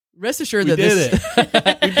Rest assured We that did this...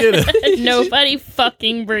 it. We did it. Nobody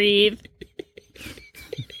fucking breathe.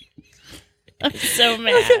 I'm so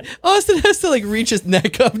mad. Austin has to like reach his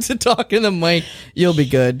neck up to talk in the mic. You'll be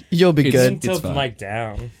good. You'll be good. Tilt the mic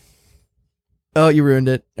down. Oh, you ruined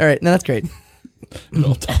it. All right, no, that's great. It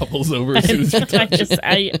all topples over as soon as you touch it.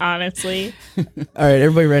 I honestly, All right,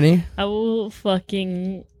 everybody ready? I will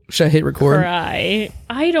fucking Should I hit record? cry.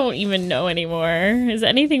 I don't even know anymore. Is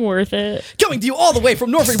anything worth it? Coming to you all the way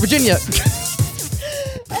from Norfolk, Virginia.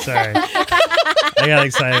 Sorry. I got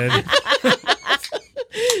excited.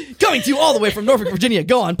 Coming to you all the way from Norfolk, Virginia.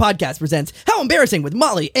 Go On Podcast presents How Embarrassing with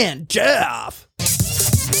Molly and Jeff.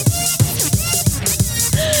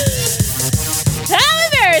 How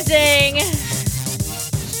embarrassing!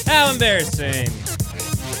 How embarrassing.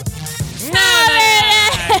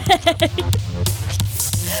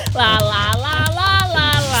 La la la la la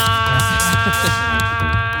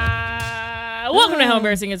la. Welcome to How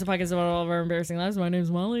Embarrassing. It's a podcast about all of our embarrassing lives. My name's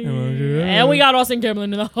Molly. And we got Austin Gamlin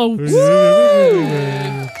in the house.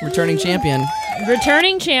 Returning champion.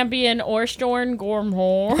 Returning champion, Orstorn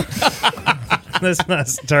Gormhor. Let's not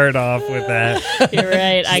start off with that. You're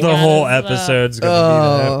right. The whole episode's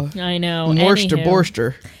going to be that. I know.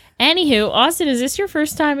 Borster. Anywho, Austin, is this your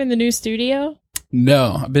first time in the new studio?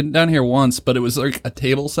 No, I've been down here once, but it was like a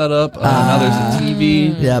table set up. Now there's a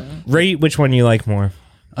TV. Yep. Rate which one you like more.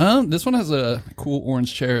 This one has a cool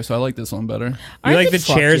orange chair, so I like this one better. You like the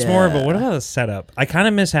chairs yeah. more, but what about the setup? I kind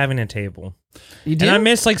of miss having a table. You do? And I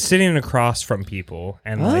miss like sitting across from people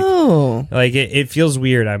and like it feels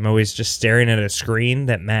weird. I'm always just staring at a screen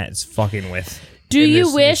that Matt is fucking with. Do in you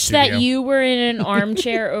this wish studio. that you were in an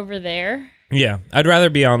armchair over there? Yeah, I'd rather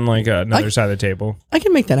be on like another side of the table. I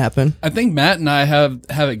can make that happen. I think Matt and I have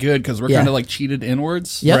it good because we're Yeah. kind of like cheated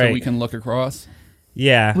inwards, Yep. so Right. we can look across.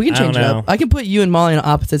 Yeah, We can change I it don't up. I can put you and Molly on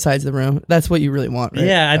opposite sides of the room. That's what you really want, right?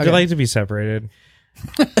 Yeah, I'd Okay. like to be separated.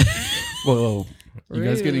 Whoa, you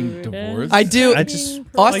guys getting divorced? I do. I just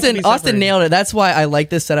Austin like Austin nailed it. That's why I like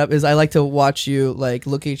this setup. Is I like to watch you like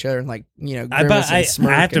look at each other and like grimace and I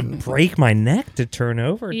smirk. have to and- break my neck to turn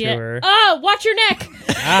over to her. Oh, watch your neck.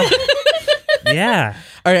 Yeah.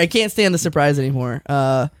 All right, I can't stand the surprise anymore.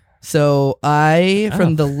 So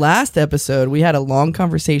from the last episode, we had a long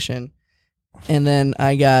conversation, and then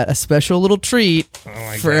I got a special little treat for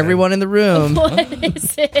God. everyone in the room. What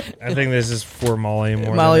is it? I think this is for Molly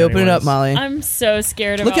more. Molly, than open it up, anyone's. Molly. I'm so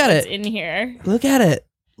scared Look about at what's it. in here. Look at it.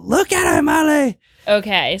 Look at it, Molly.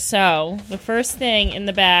 Okay, so the first thing in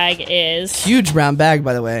the bag is Huge brown bag,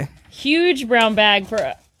 by the way. huge brown bag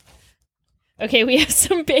for. Okay, we have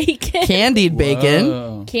some bacon. Candied bacon.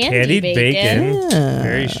 Whoa. Candied bacon. Yeah.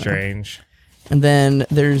 Very strange. And then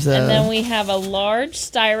there's And then we have a large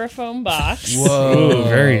styrofoam box. Whoa. Ooh,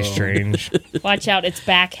 very strange. Watch out, it's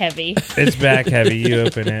back heavy. It's back heavy. You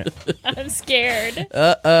open it. I'm scared.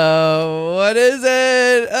 Uh-oh. What is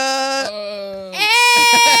it?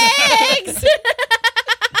 Eggs!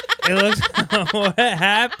 It looks. What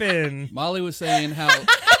happened? Molly was saying how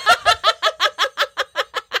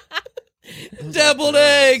Deviled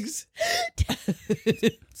eggs.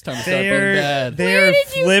 it's time to start being bad. They are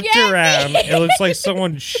did you flipped get around. It looks like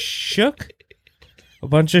someone shook a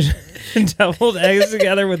bunch of deviled eggs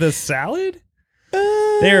together with a salad.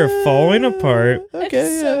 They are falling apart.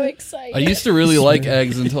 Okay. I'm so excited. I used to really like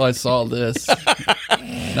eggs until I saw this.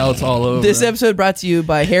 Now it's all over. This episode brought to you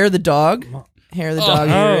by Hair the Dog. Hair the Dog.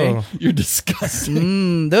 Oh, You're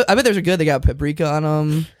disgusting. I bet those are good. They got paprika on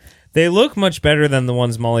them. they look much better than the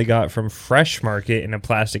ones Molly got from Fresh Market in a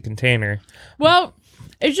plastic container. Well,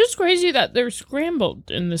 it's just crazy that they're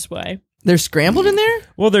scrambled in this way. They're scrambled in there?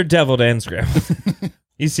 Well, they're deviled and scrambled.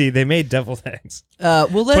 You see, they made deviled eggs.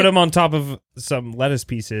 We'll Put them on top of some lettuce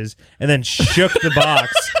pieces and then shook the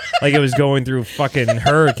box like it was going through fucking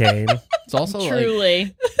hurricane. It's also like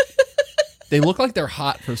Truly. they look like they're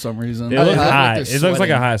hot for some reason. They look Like hot. they're It looks like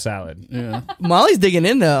a sweating. hot salad. Yeah. Molly's digging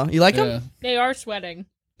in, though. You like them? Yeah. They are sweating.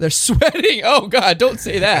 They're sweating. Oh, God, don't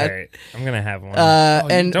say All that. right, I'm gonna have one.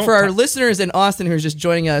 And don't for our talk- listeners in Austin who's just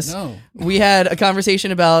joining us, No. we had a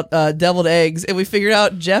conversation about deviled eggs, and we figured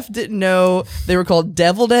out Jeff didn't know they were called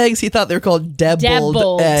deviled eggs. He thought they were called deviled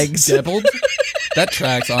Deviled. eggs. Deviled? That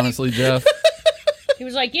tracks, honestly, Jeff. He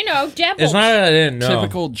was like, devil. it's not that I didn't know.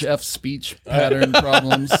 Typical Jeff speech pattern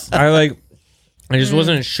problems. I just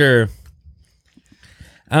wasn't sure.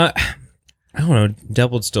 I don't know.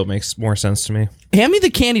 Deviled still makes more sense to me. Hand me the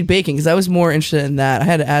candied bacon, because I was more interested in that. I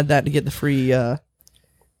had to add that to get the free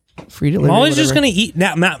delivery. Molly's just whatever. gonna eat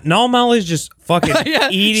now. Now Molly's just fucking Yeah,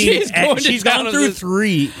 eating. she's going to She's town gone on through this.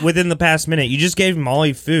 3 within the past minute. You just gave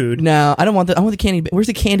Molly food. No, I don't want that. I want the candied. Where's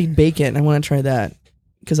the candied bacon? I want to try that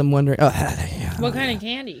because I'm wondering. Oh, What kind of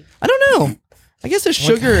candy? I don't know. I guess there's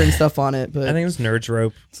sugar and stuff on it, but I think it's Nerds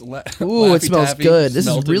Rope. ooh, it smells good. This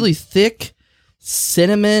is really thick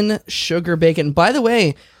cinnamon sugar bacon. By the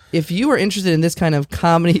way, if you are interested in this kind of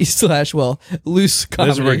comedy loose comedy,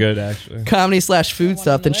 Those were good actually. comedy / food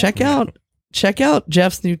stuff, then check out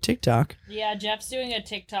Jeff's new TikTok. Yeah, Jeff's doing a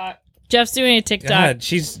TikTok. God,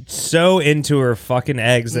 she's so into her fucking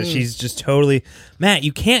eggs that she's just totally... Matt,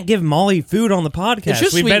 you can't give Molly food on the podcast.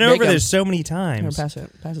 just We've sweet been over bacon. this so many Here, times. pass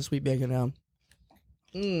the sweet bacon down.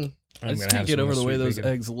 I just can't get over the way those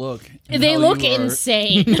eggs look. They look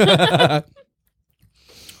insane.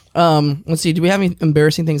 Let's see. Do we have any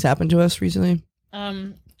embarrassing things happen to us recently?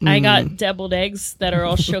 I got deviled eggs that are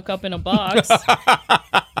all shook up in a box.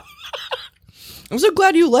 I'm so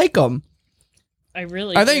glad you like them. I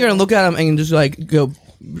really. I think you're gonna look at them and just like go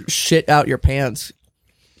shit out your pants.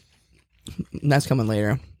 That's coming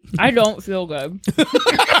later. I don't feel good.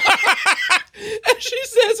 She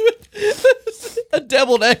says with a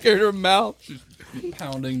deviled egg in her mouth.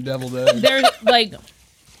 Pounding deviled eggs. They're like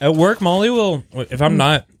At work, Molly will... If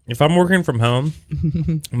I'm working from home,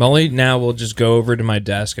 Molly now will just go over to my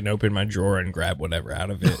desk and open my drawer and grab whatever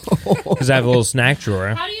out of it. Because I have a little snack drawer.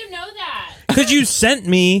 how do you know that? Because you sent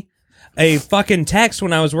me a fucking text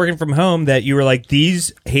when I was working from home that you were like,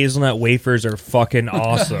 these hazelnut wafers are fucking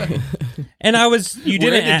awesome. And I was... You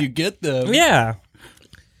Where didn't... did you get them? Yeah.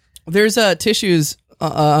 There's tissues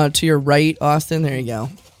to your right, Austin. There you go.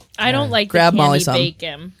 I don't like Grab the Molly candy some.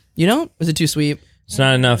 bacon. You don't? Is it too sweet? It's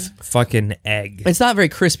not enough fucking egg. It's not very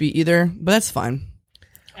crispy either, but that's fine.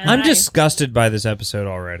 And I'm disgusted by this episode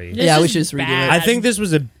already. This Yeah, we is should just redo it. bad. I think this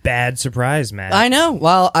was a bad surprise, Matt. I know.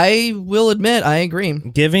 Well, I will admit, I agree.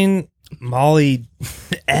 Giving Molly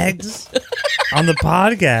eggs on the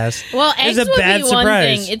podcast Well, is eggs a bad would be one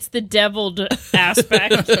surprise. thing. It's the deviled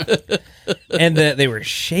aspect. And that they were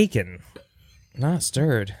shaken, not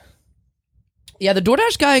stirred. Yeah, the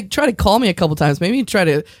DoorDash guy tried to call me a couple times. Maybe he tried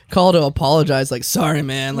to call to apologize. Like, sorry,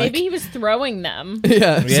 man. Like, Maybe he was throwing them.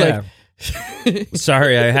 yeah. It's Yeah. like,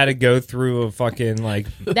 Sorry, I had to go through a fucking like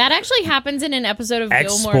That actually happens in an episode of Gilmore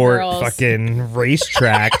export Girls. fucking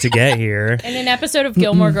racetrack to get here. In an episode of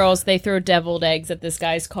Gilmore Girls, they throw deviled eggs at this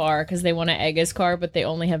guy's car because they want to egg his car, but they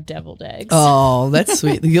only have deviled eggs. oh, that's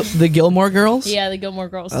sweet. The Gilmore Girls? Yeah, the Gilmore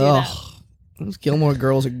Girls do that. Oh, those Gilmore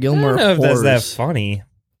Girls are I Gilmore don't know if whores. that's that funny.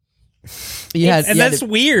 Yeah, And yeah, that's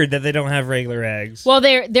weird that they don't have regular eggs. Well,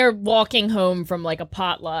 they're walking home from like a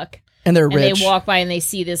potluck, and they're and rich. they walk by and they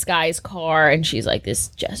see this guy's car, and she's like, "This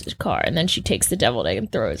is Jess's car," and then she takes the deviled egg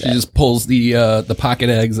and throws She it. just pulls the pocket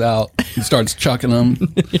eggs out and starts chucking them.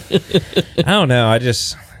 I don't know. I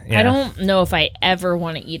just I don't know if I ever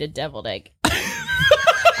want to eat a deviled egg.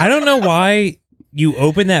 I don't know why you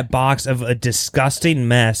open that box of a disgusting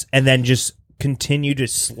mess and then just continue to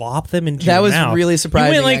slop them into That your was mouth. really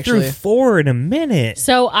surprising, You went like through actually. 4 in a minute.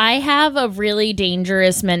 So I have a really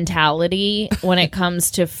dangerous mentality when it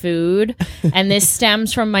comes to food, and this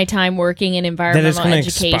stems from my time working in That environmental it's going to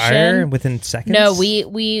expire education. within seconds. No,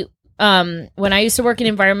 we when I used to work in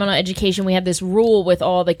environmental education, we had this rule with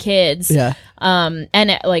all the kids, Yeah.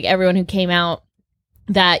 and like everyone who came out,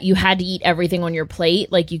 that you had to eat everything on your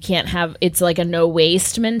plate. Like you can't have, it's like a no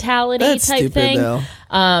waste mentality That's type stupid, thing. though.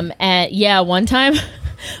 And yeah, one time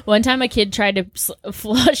a kid tried to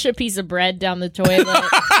flush a piece of bread down the toilet.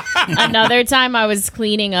 Another time I was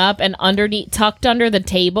cleaning up, and tucked under the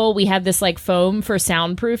table, we had this like foam for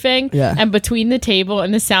soundproofing. Yeah. And between the table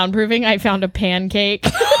and the soundproofing, I found a pancake.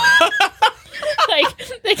 Like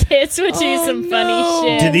the kids would do some funny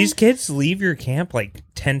shit. Did these kids leave your camp like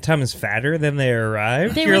 10 times fatter than they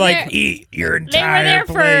arrived? They You're were like, there- eat your They were entire there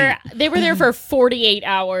plate. they were there for 48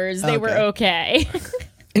 hours. They were okay.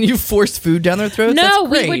 And you forced food down their throats? No, That's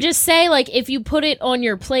we great. would just say like if you put it on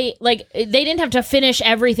your plate, like they didn't have to finish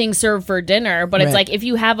everything served for dinner, but it's Right. like if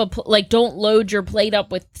you have like don't load your plate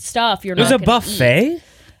up with stuff, you're It was not a gonna buffet? eat.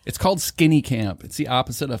 It's called skinny camp. It's the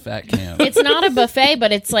opposite of fat camp. It's not a buffet,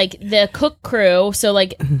 but it's like the cook crew. So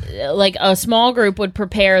like a small group would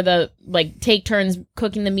prepare take turns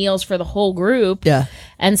cooking the meals for the whole group. Yeah.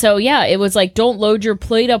 And so, yeah, it was like, don't load your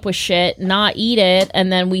plate up with shit, not eat it,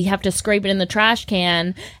 and then we have to scrape it in the trash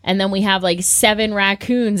can, and then we have like 7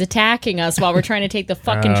 raccoons attacking us while we're trying to take the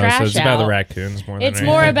fucking trash so it's out. about the raccoons more than It's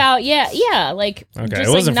more anything. about, like, Okay, just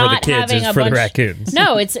it wasn't like for the not kids, having it's a for the bunch. raccoons.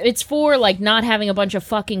 No, it's for like not having a bunch of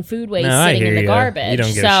fucking food waste No, I sitting hear in the ya. garbage. You don't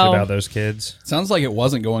give a shit about those kids. Sounds like it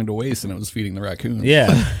wasn't going to waste and it was feeding the raccoons. Yeah.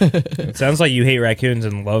 It sounds like you hate raccoons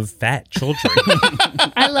and love fat children.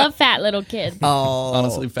 I love fat little kids.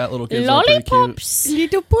 Oh. Honestly, fat little kids are pretty cute. Lollipops.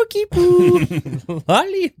 Little porky poo.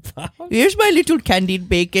 Lollipop. Here's my little candied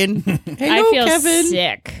bacon. Hello, I feel Kevin.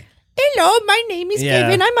 sick. Hello, my name is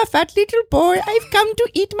Kevin. I'm a fat little boy. I've come to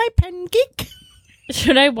eat my pancake.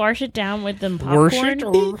 Should I wash it down with them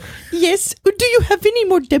popcorn? Yes. Do you have any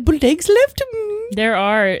more deviled eggs left? There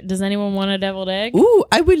are. Does anyone want a deviled egg? Ooh,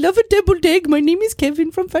 I will love a deviled egg. My name is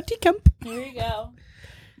Kevin from Fatty Camp. Here you go.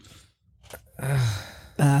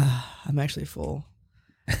 I'm actually full.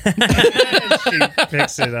 She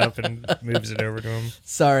picks it up and moves it over to him.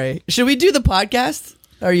 Sorry. Should we do the podcast?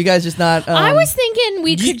 Or are you guys just not? I was thinking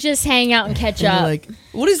we could just hang out and catch up. Like,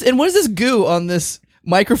 what is this goo on this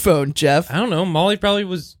microphone, Jeff? I don't know. Molly probably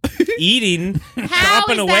was eating, How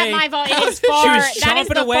chomping is away. that my fault? It is far. She was That is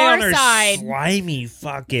chomping the away far on her side. slimy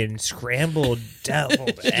fucking scrambled deviled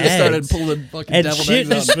eggs. Just started pulling fucking And deviled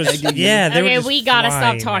shit eggs just out. was, Egg yeah, they were Okay, just we gotta stop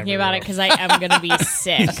flying talking about it everywhere. because I am gonna be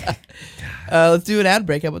sick. Let's do an ad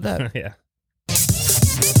break. How about that? Yeah.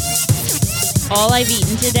 All I've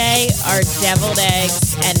eaten today are deviled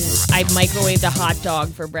eggs, and I microwaved a hot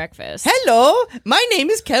dog for breakfast. Hello, my name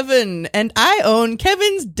is Kevin, and I own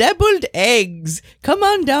Kevin's Deviled Eggs. Come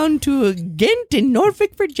on down to Ghent in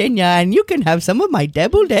Norfolk, Virginia, and you can have some of my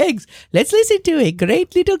deviled eggs. Let's listen to a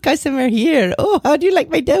great little customer here. Oh, how do you like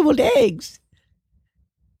my deviled eggs?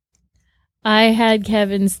 I had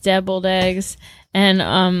Kevin's deviled eggs, and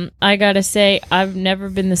I gotta say, I've never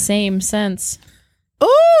been the same since.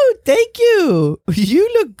 Oh, thank you.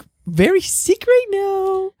 You look very sick right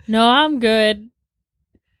now. No, I'm good.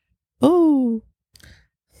 Oh.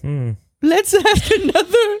 Let's ask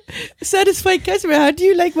another satisfied customer. How do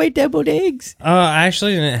you like my deviled eggs? I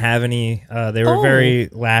actually didn't have any. They were very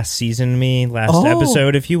last season to me, last Oh.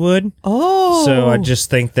 episode, if you would. Oh. So I just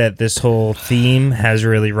think that this whole theme has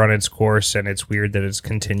really run its course, and it's weird that it's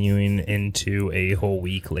continuing into a whole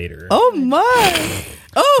week later. Oh, my.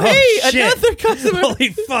 Oh, hey, shit. another customer. Holy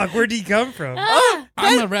fuck, where'd he come from?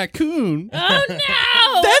 I'm a raccoon. Oh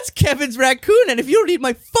no! That's Kevin's raccoon, and if you don't eat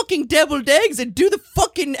my fucking deviled eggs and do the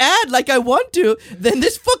fucking ad like I want to, then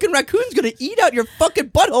this fucking raccoon's gonna eat out your fucking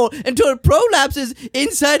butthole until it prolapses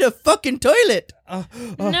inside a fucking toilet. No,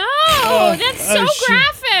 that's so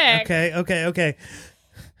shit. graphic. Okay.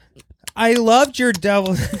 I loved your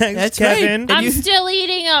deviled eggs, That's Kevin. right. I'm You- still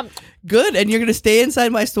eating them. Good, and you're gonna stay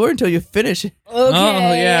inside my store until you finish. Okay. Oh,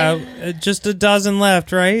 yeah. Just a dozen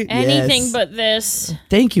left, right? Anything Yes. but this.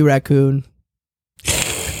 Thank you, raccoon.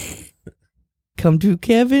 Come to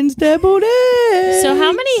Kevin's deviled eggs. So,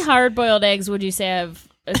 how many hard-boiled eggs would you say I've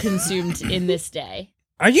consumed in this day?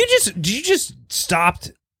 Did you just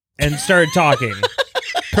stopped and started talking?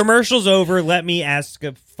 Commercial's over. Let me ask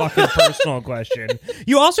a fucking personal question.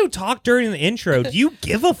 You also talked during the intro. Do you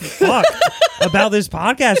give a fuck about this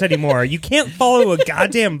podcast anymore? You can't follow a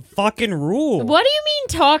goddamn fucking rule. What do you mean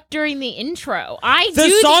talk during the intro? The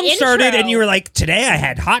song started and you were like, today I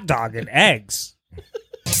had hot dog and eggs.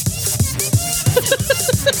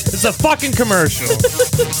 It's a fucking commercial.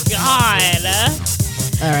 God.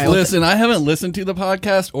 All right, well, Listen, I haven't listened to the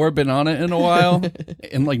podcast or been on it in a while,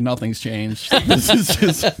 and like nothing's changed. This is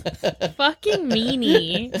just Fucking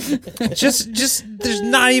meanie. Just there's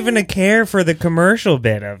not even a care for the commercial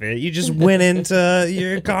bit of it. You just went into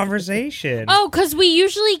your conversation. Oh, because we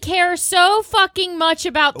usually care so fucking much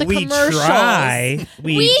about the we commercials. try.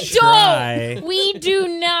 We try. don't. We do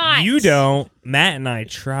not. You don't. Matt and I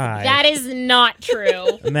try. That is not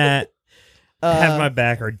true. Matt, have my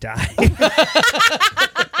back or die.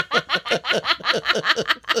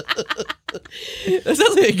 that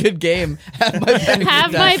sounds like a good game. Have my back.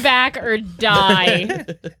 Have my back or die.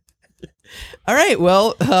 All right,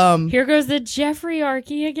 well, Here goes the Jeffrey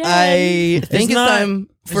Archie again. I think it's not- time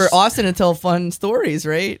for Austin to tell fun stories,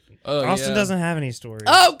 right? Austin doesn't have any stories.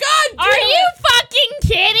 Oh, God! Are you fucking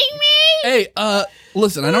kidding me? Hey,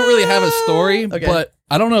 listen, I don't really have a story, Okay. but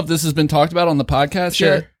I don't know if this has been talked about on the podcast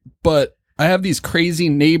Sure. yet, but I have these crazy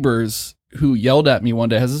neighbors who yelled at me one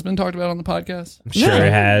day. Has this been talked about on the podcast? I'm sure No.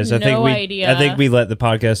 it has. I No think idea. I think we let the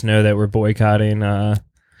podcast know that we're boycotting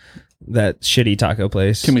that shitty taco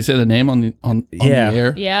place. Can we say the name on the Yeah.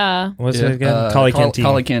 air? Yeah. What's Yeah, it again? Kali Canteen.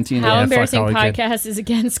 Kali Canteen. How Yeah, fuck embarrassing Kali podcast is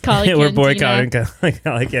against Kali We're Cantina. boycotting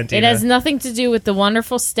Kali Cantina. It has nothing to do with the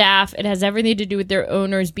wonderful staff. It has everything to do with their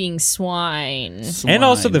owners being swine. and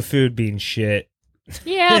also the food being shit.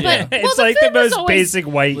 Yeah, but It's the like food the was most always, basic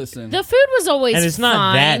white, Listen, The food was always and it's not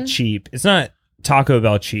fine. that cheap. It's not Taco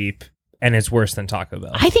Bell cheap, and it's worse than Taco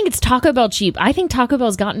Bell. I think it's Taco Bell cheap. I think Taco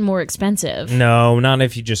Bell's gotten more expensive. No, not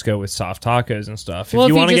if you just go with soft tacos and stuff. Well, if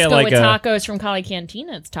you if want you to just get go like with a tacos from Kali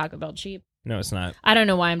Cantina, it's Taco Bell cheap. no, it's not. I don't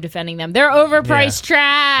know why I'm defending them. They're overpriced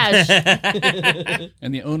trash.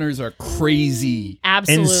 and the owners are crazy.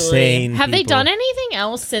 Absolutely. Insane Have they people. done anything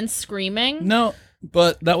else since Screaming? No,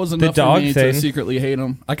 But that was enough dog for me thing. to secretly hate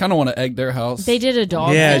them. I kind of want to egg their house. They did a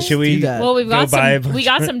dog. Yeah, thing? should we? Do that. Well, we've got Go buy a some. bunch We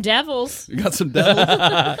got some devils. We got some devils.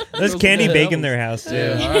 There's Those candy are bacon devils. their house too.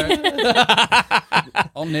 Yeah, all right.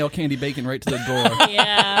 I'll nail candy bacon right to the door.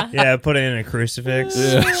 Yeah. Yeah, put it in a crucifix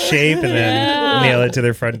Yeah. shape and then Yeah. nail it to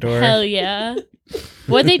their front door. Hell yeah.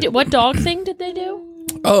 What they do? What dog thing did they do?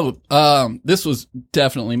 Oh, this was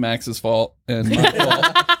definitely Max's fault and my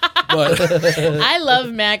fault. But I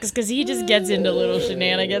love Max because he just gets into little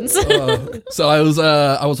shenanigans. so I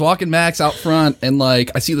was walking Max out front, and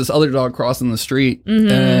like I see this other dog crossing the street,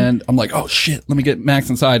 and I'm like, oh shit, let me get Max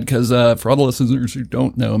inside because for all the listeners who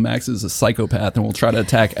don't know, Max is a psychopath and will try to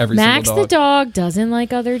attack every Max single the dog. dog doesn't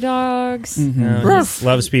like other dogs. No, he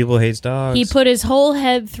loves people, hates dogs. He put his whole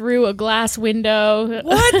head through a glass window.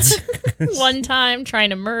 What? One time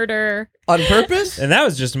trying to murder. On purpose? and that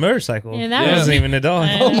was just a motorcycle. Yeah, that It was- wasn't even a dog.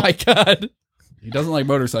 Oh my god, he doesn't like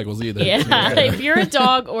motorcycles either. Yeah, if you're a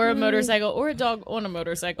dog or a motorcycle or a dog on a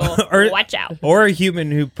motorcycle, Or- watch out. Or a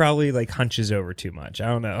human who probably like hunches over too much. I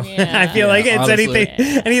don't know. Yeah. I feel like it's honestly.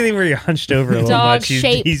 anything where you're hunched over a little Dog much.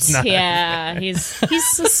 shaped. He's not. Yeah, he's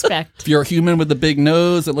suspect. If you're a human with a big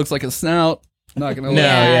nose that looks like a snout, not gonna No, lie.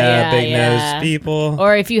 yeah, big yeah. nose people.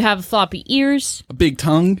 Or if you have floppy ears, A big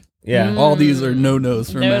tongue. yeah. All these are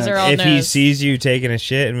no-nos for Those Max. are all If he nose. sees you taking a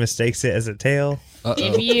shit and mistakes it as a tail, Uh-oh.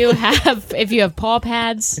 if you have paw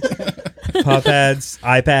pads, paw pads,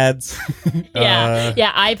 iPads.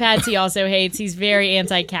 yeah, iPads he also hates. He's very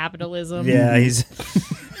anti-capitalism. Yeah, he's.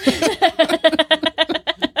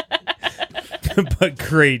 But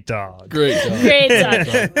great dog. Great dog. Great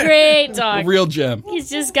dog. Great dog. Real gem. He's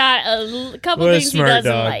just got a couple What a things he smart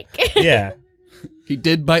doesn't dog. like. Yeah. He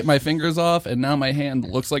did bite my fingers off, and now my hand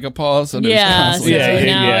looks like a paw. So there's Yeah, so constantly Yeah,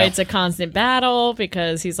 now yeah. it's a constant battle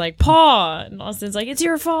because he's like, paw, and Austin's like, it's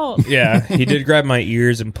your fault. Yeah, he did grab my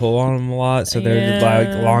ears and pull on them a lot, so they're Yeah.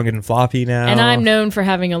 like long and floppy now. And I'm known for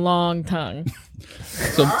having a long tongue.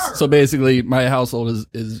 So basically, my household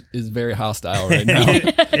is very hostile right now.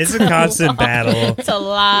 It's a constant battle. It's a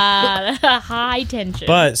lot of high tension.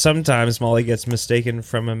 But sometimes Molly gets mistaken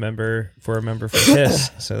from a member for Kiss,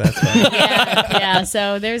 so that's fine. yeah.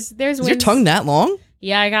 So there's Is your wins. tongue that long?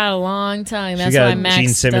 Yeah, I got a long tongue. That's got why Max Gene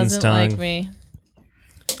Simmons' doesn't like tongue. me.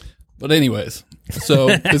 But anyways, so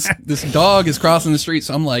this dog is crossing the street,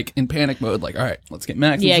 so I'm like in panic mode, like, all right, let's get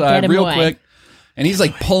Max Yeah, inside get him real away. quick. And he's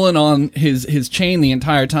like pulling on his chain the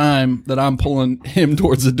entire time that I'm pulling him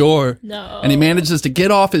towards the door. No. And he manages to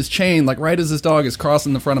get off his chain, like right as this dog is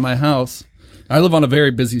crossing the front of my house. I live on a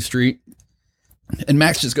very busy street. And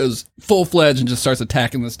Max just goes full-fledged and just starts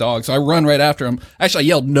attacking this dog. So I run right after him. Actually, I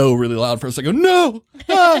yelled no really loud first. I go, no!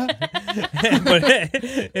 Ah! But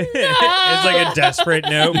it's like a desperate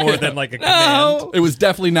note more than like a command. It was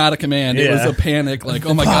definitely not a command. It was Yeah. a panic. Like,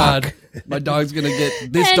 oh my God, my dog's going to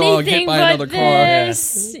get this dog hit Anything by but another car.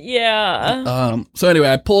 this. Yeah. So anyway,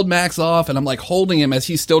 I pulled Max off and I'm like holding him as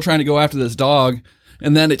he's still trying to go after this dog.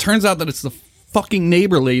 And then it turns out that it's the fucking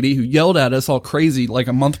neighbor lady who yelled at us all crazy like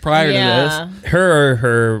a month prior to Yeah. Her or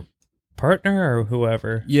her partner or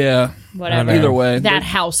whoever. this. Yeah. Whatever. Either way. That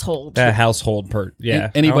household. That household yeah.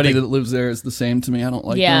 Anybody I don't that lives there is the same to me. I don't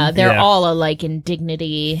like yeah, them. they're Yeah. all alike in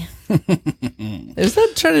dignity. Is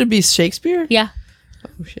that trying to be Shakespeare? Yeah.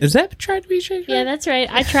 think- is that trying to be Shakespeare? Yeah, that's right.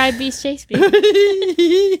 I tried be Shakespeare.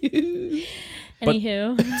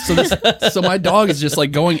 Anywho. So my dog is just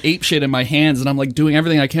like going ape shit in my hands, and I'm like doing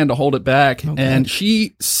everything I can to hold it back. And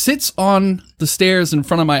she sits on the stairs in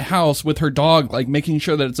front of my house with her dog, like making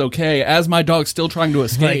sure that it's okay, as my dog's still trying to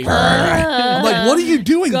escape. I'm like, what are you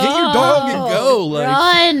doing? Get your dog and go. Like,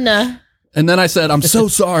 Run. and then I said, I'm so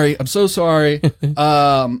sorry. I'm so sorry.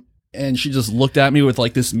 And she just looked at me with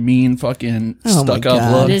like this mean fucking Oh my stuck up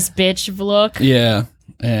God. look. This bitch look. Yeah.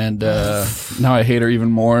 And now I hate her even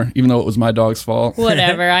more, even though it was my dog's fault.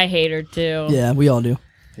 Whatever. I hate her too. Yeah, we all do.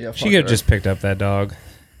 Yeah, She could have just picked up that dog.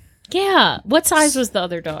 Yeah. What size was the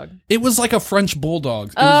other dog? It was like a French bulldog.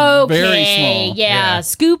 It was Okay. very small. Yeah.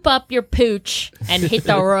 Scoop up your pooch and hit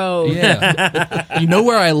the road. Yeah. You know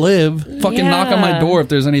where I live. Fucking knock on my Yeah. door if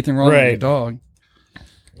there's anything wrong with your Right. dog.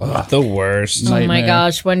 The worst. Oh my Nightmare.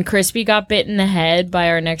 gosh. When Crispy got bit in the head by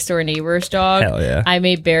our next door neighbor's dog, Hell yeah. I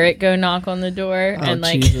made Barrett go knock on the door. Oh, and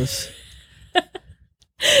like Jesus.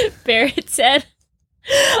 Barrett said,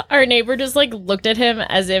 our neighbor just like looked at him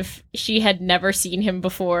as if she had never seen him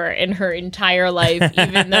before in her entire life,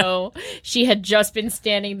 even though she had just been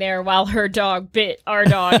standing there while her dog bit our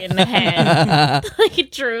dog in the head. Like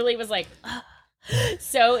it truly was like,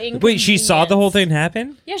 So inconvenient. Wait, she saw the whole thing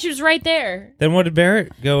happen? Yeah, she was right there. Then what did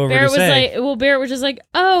Barrett go over Barrett to was say? Barrett was just like,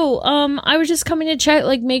 oh, I was just coming to check,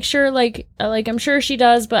 like, make sure, like I'm sure she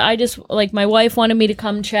does, but I just, like, my wife wanted me to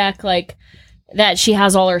come check, like, that she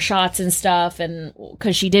has all her shots and stuff, and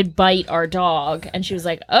because she did bite our dog, and she was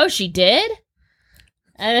like, oh, she did?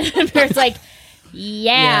 And then Barrett's like,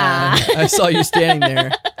 yeah. I saw you standing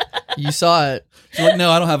there. You saw it. She's like,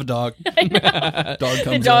 no, I don't have a dog. Dog comes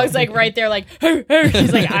The dog's out. like right there, like,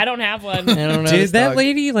 he's like, I don't have one. I don't know. Dude, this that dog.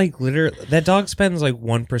 lady, like, literally, that dog spends like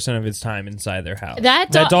 1% of its time inside their house.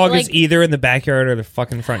 That dog dog, is like- either in the backyard or the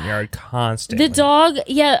fucking front yard constantly. The dog,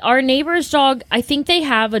 our neighbor's dog, I think they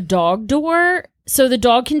have a dog door, so the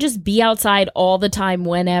dog can just be outside all the time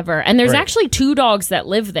whenever. And there's Right. actually 2 dogs that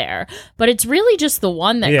live there, but it's really just the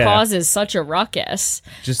one that Yeah. causes such a ruckus.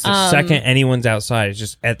 Just the second anyone's outside, it's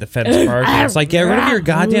just at the fence park. And it's like, get rid of your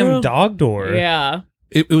goddamn dog door. Yeah.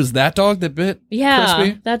 It was that dog that bit Yeah.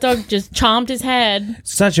 Crispy? That dog just chomped his head.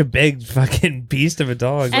 Such a big fucking beast of a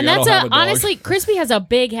dog. And I that's don't have a dog. honestly, Crispy has a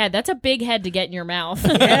big head. That's a big head to get in your mouth.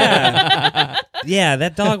 Yeah. Yeah,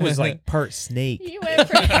 that dog was like part snake. He went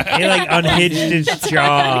for He like unhinged his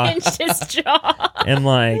jaw unhinged his jaw. and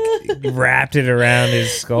like wrapped it around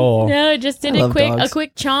his skull. No, it just did I a love dogs.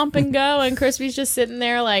 quick chomp and go, and Crispy's just sitting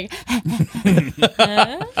there like,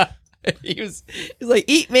 He's like,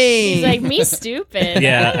 eat me. he's like, me stupid.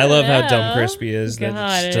 Yeah, I love how dumb Yeah. Crispy is that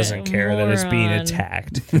God, it just doesn't care that it's being moron.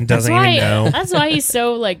 attacked and That's doesn't why, even know. that's why he's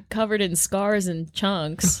so like covered in scars and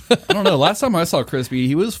chunks. I don't know. Last time I saw Crispy,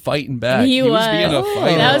 he was fighting back. He was. being a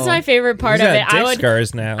fighter. That was my favorite part He's of got it. dick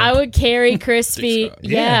scars now. I would carry Crispy. scars.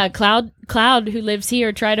 Yeah, Cloud, who lives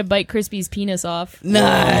here, try to bite Crispy's penis off.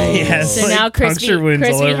 Nice. Yes. So like now puncture wounds all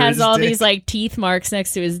Crispy over has his all dick. these like teeth marks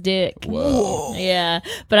next to his dick. Whoa. Yeah,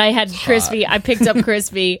 but I had Crispy. I picked up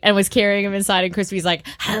Crispy and was carrying him inside, and Crispy's like,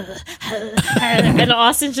 and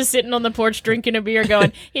Austin's just sitting on the porch drinking a beer,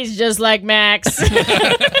 going, "He's just like Max." I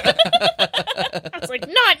was like,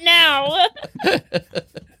 "Not now."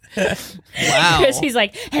 Wow. Crispy's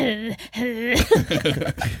like, In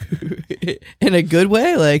a good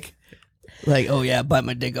way, like, oh yeah, bite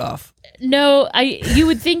my dick off. no. You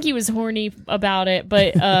would think he was horny about it,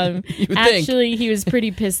 but would think. actually he was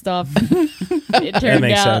pretty pissed off. It turned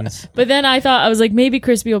makes out. sense. But then I was like, maybe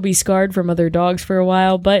Crispy will be scarred from other dogs for a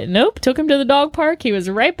while. But nope, took him to the dog park. He was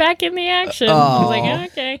right back in the action. I was like,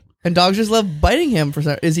 okay. And dogs just love biting him for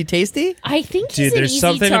some. Is he tasty? I think Dude, he's an there's easy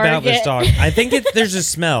something target. about this dog. I think there's a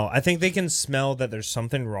smell. I think they can smell that there's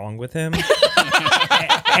something wrong with him.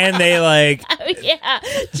 And they like, Yeah,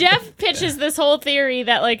 Jeff pitches this whole theory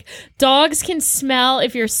that like dogs can smell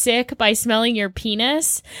if you're sick by smelling your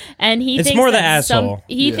penis, and he It's thinks more the that asshole.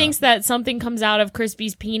 He Yeah. thinks that something comes out of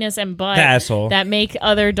Crispy's penis and butt The asshole. that make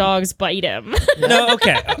other dogs bite him. no,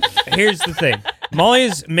 okay. Here's the thing. Molly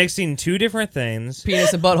is mixing 2 different things.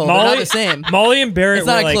 Penis and butthole. They're not the same. Molly and Barrett It's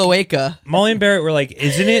not were a like, cloaca. Molly and Barrett were like,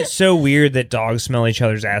 isn't it so weird that dogs smell each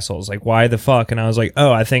other's assholes? Like, why the fuck? And I was like,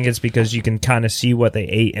 oh, I think it's because you can kind of see what they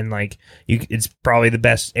ate, and like, it's probably the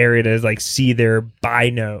best area to like see their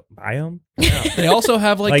biome. They also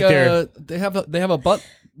have Like they have a butt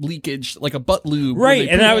leakage, like a butt lube. where Right, they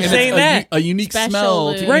and poop, I was it's saying that. a unique Special smell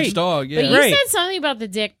lube. to Right. each dog. But Yeah, you Right. said something about the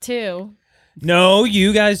dick too. No,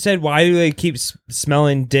 you guys said, why do they keep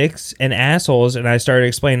smelling dicks and assholes? And I started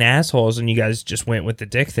explaining assholes, and you guys just went with the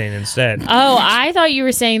dick thing instead. Oh, I thought you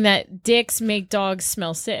were saying that dicks make dogs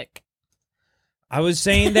smell sick. I was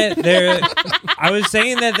saying that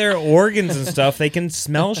their organs and stuff, they can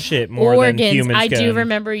smell shit more than Organs. humans I can. do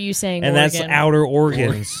remember you saying And organ. that's outer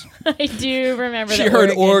organs. I do remember she that.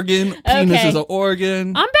 heard organ. Penis Okay. is an organ.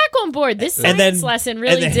 I'm back on board. This science lesson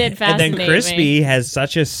really did fascinate And then Crispy me. has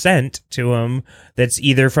such a scent to him that's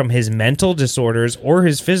either from his mental disorders or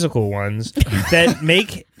his physical ones that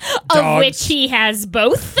make Of dogs, which he has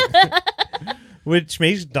both. which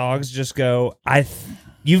makes dogs just go,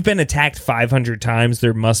 you've been attacked 500 times.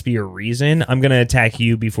 There must be a reason. I'm going to attack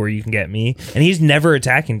you before you can get me. And he's never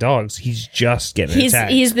attacking dogs. He's just getting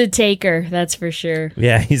attacked. He's the taker, that's for sure.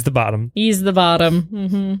 Yeah, he's the bottom. He's the bottom.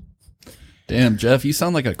 Mm-hmm. Damn, Jeff, you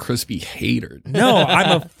sound like a Crispy hater. No,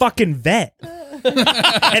 I'm a fucking vet.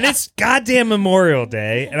 And it's goddamn Memorial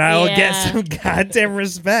Day, and I will get Yeah. some goddamn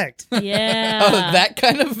respect. Yeah. Oh, that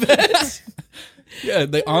kind of vet. Yeah,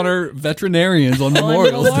 they honor veterinarians on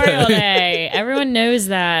Memorial Memorial Day. Day. Everyone knows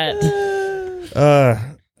that.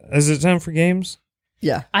 Is it time for games?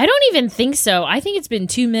 Yeah. I don't even think so. I think it's been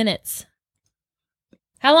 2 minutes.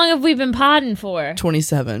 How long have we been podding for?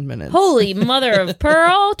 27 minutes. Holy mother of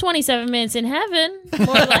pearl. 27 minutes in heaven.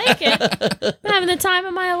 More like it. I'm having the time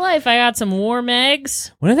of my life. I got some warm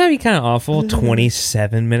eggs. Wouldn't that be kind of awful?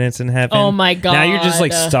 27 minutes in heaven. Oh my god. Now you're just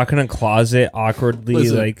like stuck in a closet awkwardly.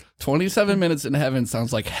 Listen, like 27 minutes in heaven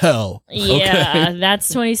sounds like hell. Yeah, Okay? that's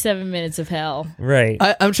 27 minutes of hell. right.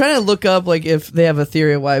 I'm trying to look up like if they have a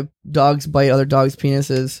theory of why dogs bite other dogs'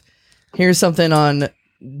 penises. Here's something on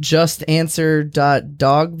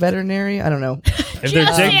justanswer.dogveterinary. I don't know. If they're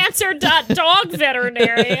Just dig- answer dog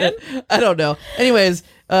veterinarian. I don't know. Anyways,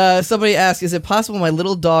 somebody asked, is it possible my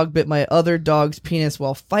little dog bit my other dog's penis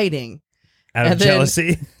while fighting? out of and then-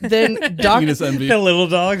 jealousy. Then Penis envy. The little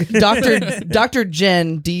dog. Dr.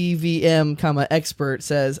 Jen, DVM, expert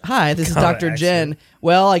says, hi, this is Comma Dr. Jen.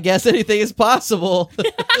 Well, I guess anything is possible.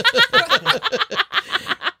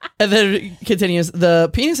 And then it continues, the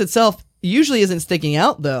penis itself usually isn't sticking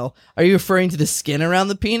out, though. Are you referring to the skin around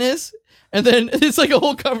the penis? And then it's like a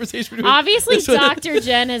whole conversation between Obviously, this one- Dr.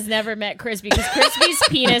 Jen has never met Crispy because Crispy's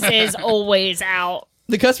penis is always out.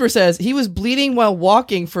 The customer says he was bleeding while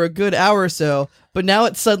walking for a good hour or so, but now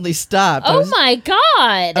it suddenly stopped. Oh my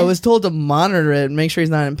god. I was told to monitor it and make sure he's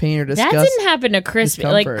not in pain or disgust. That didn't happen to Crispy.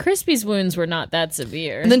 Like, discomfort. Crispy's wounds were not that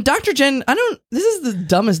severe. And then Dr. Jen, this is the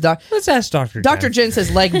dumbest doc. Let's ask Dr. Dr. Jen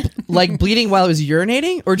says like bleeding while he was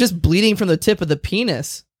urinating or just bleeding from the tip of the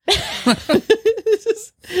penis. This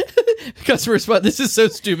is customer response. This is so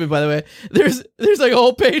stupid, by the way. There's like a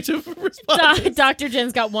whole page of responses. Dr.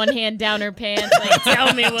 Jen's got one hand down her pants. Like,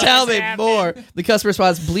 tell me what Tell me happened. more. The customer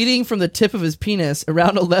responds, bleeding from the tip of his penis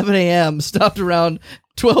around 11 a.m. stopped around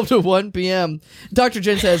 12 to 1 p.m. Dr.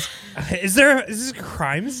 Jen says, Is this a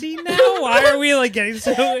crime scene now? Why are we like getting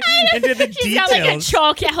so into the She's got like a details?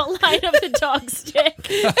 chalk outline of the dog stick.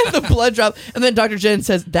 and the blood drop. And then Dr. Jen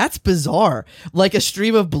says, that's bizarre. Like a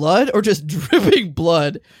stream of blood or just dripping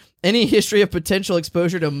blood? Any history of potential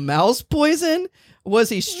exposure to mouse poison? Was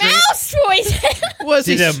he Mouse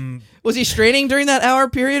poison. was he straining during that hour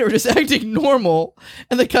period or just acting normal?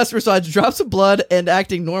 And the customer saw drops of blood and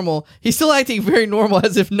acting normal. He's still acting very normal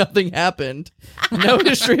as if nothing happened. No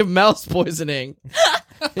history of mouse poisoning.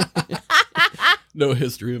 No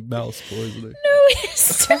history of mouse poisoning. No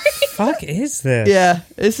history. Fuck is this? Yeah,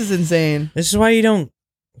 this is insane. This is why you don't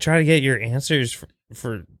try to get your answers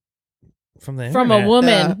from the From a internet.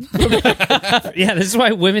 woman. Yeah, this is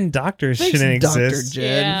why women doctors Thanks, shouldn't Dr. exist.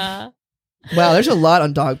 Jen. Yeah. Wow, there's a lot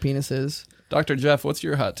on dog penises. Dr. Jeff, what's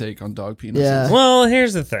your hot take on dog penises? Yeah. Well,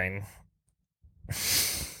 here's the thing.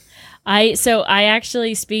 I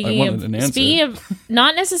actually wanted an answer. speaking of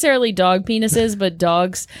not necessarily dog penises but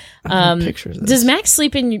dogs. Pictures of this. Does Max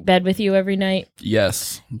sleep in bed with you every night?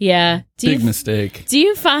 Yes. Yeah. Big mistake. Do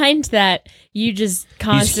you find that you just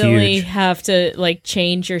constantly huge. have to like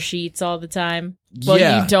change your sheets all the time? Well,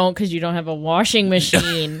 Yeah. you don't because you don't have a washing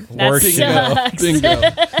machine. That Worse. sucks. Bingo.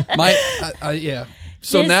 Yeah.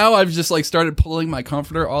 So His- now I've just like started pulling my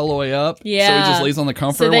comforter all the way up. So Yeah. he just lays on the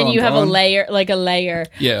comforter. So then while you I'm have gone. a layer.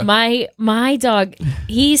 Yeah. My dog,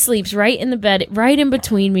 he sleeps right in the bed, right in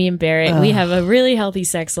between me and Barrett. We have a really healthy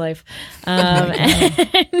sex life.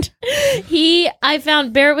 And I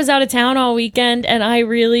found Barrett was out of town all weekend, and I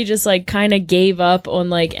really just like kind of gave up on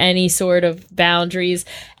like any sort of boundaries.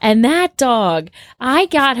 And that dog, I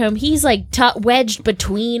got him. He's like wedged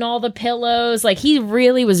between all the pillows. Like he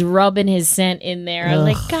really was rubbing his scent in there. I was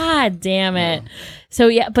like, God damn it. So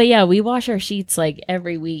yeah, but yeah, we wash our sheets like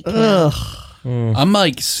every week. Ugh. I'm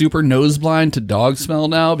like super nose blind to dog smell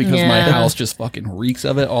now because my Yeah. house just fucking reeks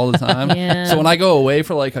of it all the time. Yeah. So when I go away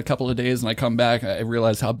for like a couple of days and I come back, I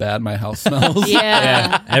realize how bad my house smells.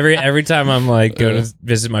 Yeah. Every time I'm like going to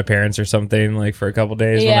visit my parents or something like for a couple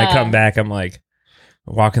days, when I Yeah. come back, I'm like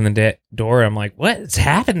walking the door. I'm like, what's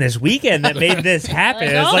happened this weekend that made this happen?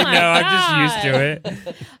 Like, It's oh like, my no, I'm just used to it.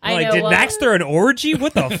 I'm I like, know, did well- Max throw an orgy?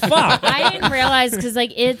 What the fuck? I didn't realize because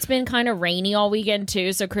like it's been kind of rainy all weekend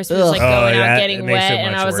too, so Chris was Ugh. like Oh, going yeah, out it getting makes wet, it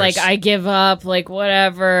and much I was like, worse. I give up, like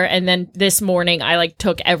whatever. And then this morning, I like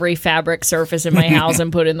took every fabric surface in my house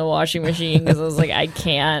and put it in the washing machine because I was like, I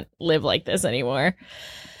can't live like this anymore.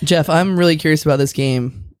 Jeff, I'm really curious about this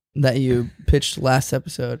game that you pitched last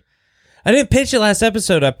episode. I didn't pitch it last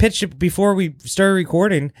episode. I pitched it before we started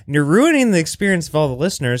recording, and you're ruining the experience of all the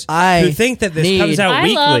listeners who think that this comes out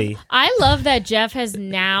weekly. I love that Jeff has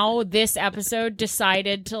now this episode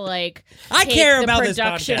decided to like I take care the about this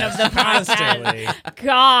production podcast of the constantly. podcast.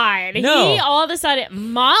 God, No. he all of a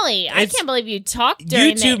sudden, Molly, I It's- can't believe you talked during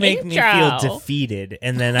You two the make intro. me feel defeated,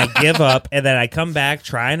 and then I give up, and then I come back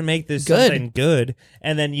trying to make this Good. something good,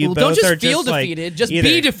 and then you Well, both don't just are feel just like, defeated, just either-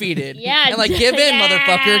 be defeated. Yeah, and like give in, yeah,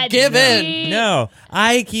 motherfucker, give in. see? No,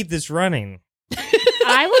 I keep this running.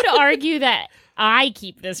 I would argue that I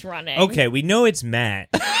keep this running. Okay, we know it's Matt.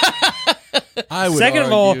 I would Second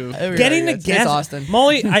of all, argue. getting the It's guest. Austin.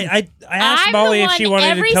 Molly, I asked I'm Molly the if one she wanted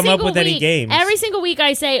every to come up single with any week- games. Every single week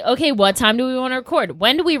I say, okay, what time do we want to record?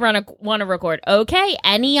 When do we want to record? Okay,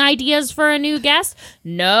 any ideas for a new guest?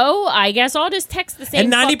 No, I guess I'll just text the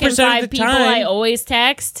same And 90% fucking of 5 the people time- I always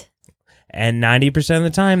text. And 90% of the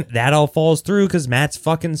time, that all falls through because Matt's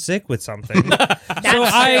fucking sick with something.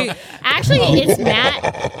 That's Actually, it's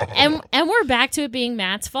Matt, and we're back to it being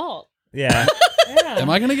Matt's fault. Yeah. Am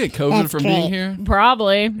I gonna get COVID from being here?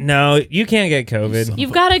 Probably. No, you can't get COVID.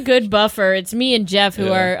 You've got a good buffer. It's me and Jeff who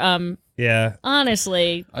Yeah. are Yeah.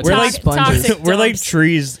 honestly We're like sponges. toxic We're like dumps.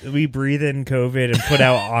 trees. We breathe in COVID and put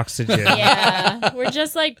out oxygen. Yeah, we're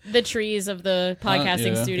just like the trees of the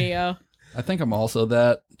podcasting yeah. studio. I think I'm also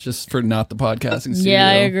that, just for not the podcasting studio. Yeah,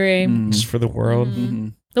 I agree. Just for the world.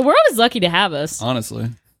 The world is lucky to have us. Honestly.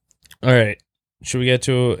 All right. Should we get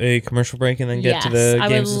to a commercial break and then get to the I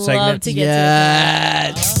games would and love segments? to get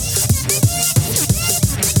Yes. to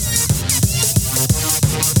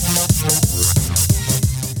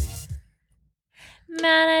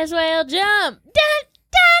Might as well jump. Dun,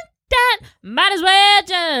 dun, dun. Might as well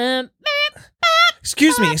jump.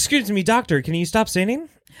 Excuse me, doctor. Can you stop singing?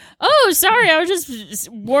 Oh, sorry. I was just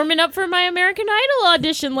warming up for my American Idol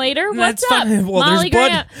audition later. What's That's up? fine. Well, Molly there's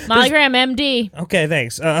blood- Graham. Molly Graham, MD. Okay,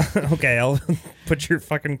 thanks. Okay, I'll put your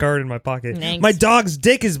fucking card in my pocket. Thanks. My dog's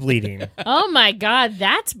dick is bleeding. Oh my God,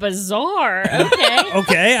 that's bizarre. Okay.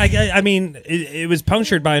 Okay, I mean, it was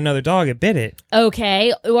punctured by another dog. It bit it.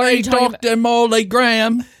 Okay. Or are Hey, you talking about? Dr. Molly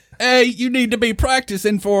Graham. Hey, you need to be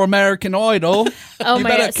practicing for American Idol. Oh You my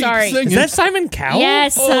better God, keep sorry. singing. Is that Simon Cowell?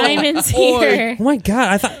 Yes, Simon's boy. here. Oh my god!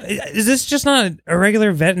 I thought, is this just not a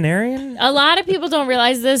regular veterinarian? A lot of people don't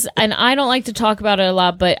realize this, and I don't like to talk about it a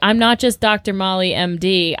lot, but I'm not just Dr. Molly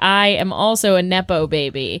MD. I am also a Nepo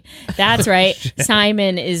baby. That's right.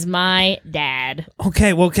 Simon is my dad.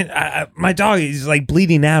 Okay, well, my dog is like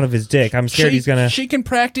bleeding out of his dick. I'm scared he's gonna. She can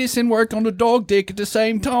practice and work on the dog dick at the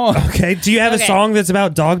same time. Okay, do you have a Okay. song that's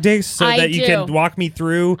about dog dicks so I that you do. can walk me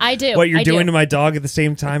through I do. what you're I doing do. to my dog at the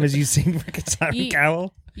same time as you sing Rick Simon You-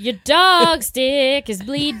 Cowell? Your dog's dick is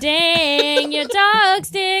bleeding. Your dog's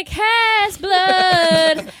dick has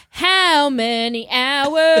blood. How many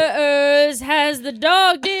hours has the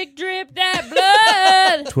dog dick dripped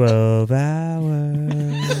that blood? 12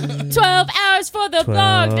 hours. 12 hours for the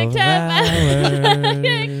dog dick. 12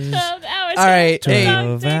 hours. 12 hours. All right, hey,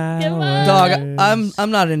 Dog dick, hours. dog.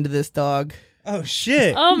 I'm not into this dog. Oh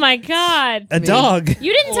shit! Oh my God. A dog.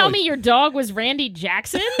 You didn't tell me your dog was Randy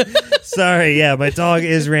Jackson? Sorry, yeah, my dog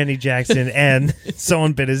is Randy Jackson, and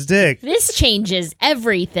someone bit his dick. This changes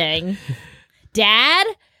everything. Dad,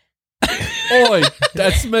 Oi,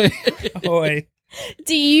 that's me. Boy.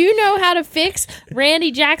 do you know how to fix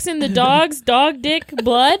Randy Jackson the dog's dog dick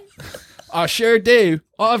blood? I sure do.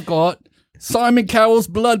 I've got Simon Cowell's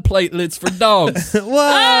blood platelets for dogs.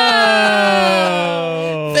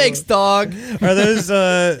 Whoa! Thanks, dog. Are those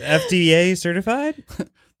FDA certified?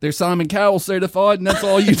 They're Simon Cowell certified, and that's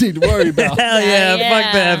all you need to worry about. Hell yeah, Yeah.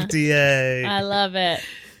 fuck the FDA. I love it.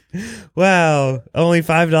 Wow, only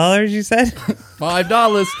 $5 you said?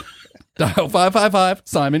 $5. Dial 555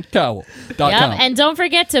 SimonCowell.com. Yep, and don't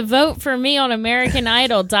forget to vote for me on American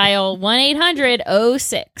Idol. Dial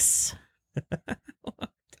 1-800-06.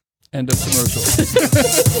 End of commercial.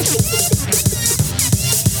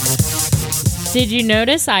 Did you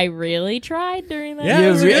notice I really tried during that? Yeah,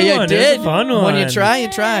 it was a good one. It was a did. fun When one. you try, you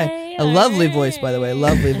try. Yay, A lovely yay. voice, by the way.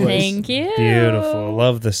 Lovely voice. Thank you. Beautiful.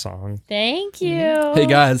 Love the song. Thank you. Hey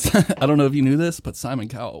guys, I don't know if you knew this, but Simon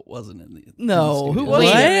Cowell wasn't in the. No, who in the was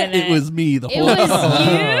studio. Wait a it? minute. It was me the It whole was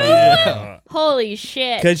time. you? Holy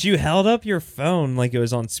shit. Because you held up your phone like it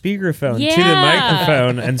was on speakerphone to the Yeah.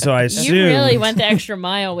 microphone, and so I assumed. You really went the extra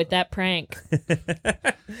mile with that prank. All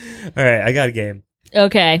right, I got a game.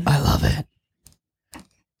 Okay. I love it.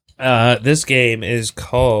 This game is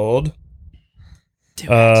called. Do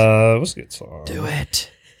it. What's a good song? Do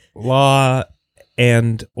it. Law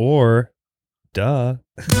and or duh.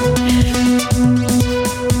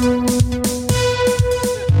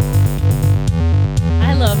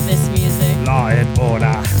 I love this music. Law and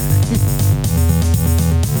order.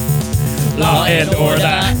 Law and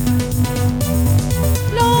order.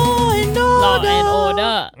 Law and Law and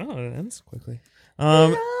order. Oh, that's quickly.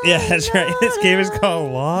 Yeah, that's right. This game is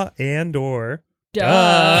called Law and or.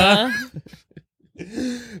 Duh.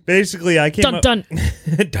 Basically, I came Dun up. dun.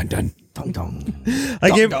 Dun dun. Dong dong. I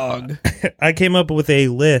came. Dog. I came up with a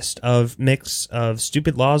list of mix of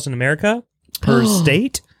stupid laws in America per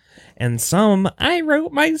state, and some I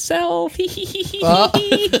wrote myself.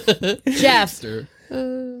 Jeff,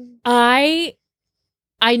 I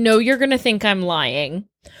know you're going to think I'm lying,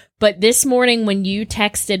 but this morning when you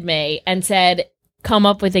texted me and said, come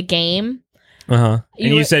up with a game. And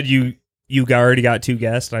you were- said you already got 2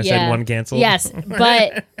 guests, and I said 1 canceled. Yes,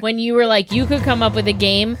 but when you were like, you could come up with a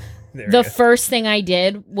game, the first thing I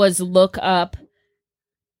did was look up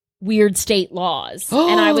weird state laws.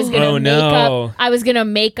 And I was going to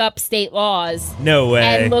make up state laws. No way.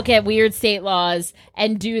 And look at weird state laws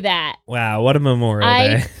and do that. Wow, what a Memorial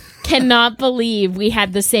Day. Cannot believe we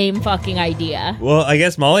had the same fucking idea. Well, I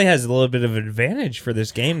guess Molly has a little bit of an advantage for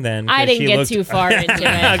this game then. I didn't get too far into it.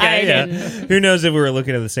 Okay, Who knows if we were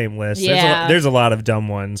looking at the same list. Yeah. There's a lot of dumb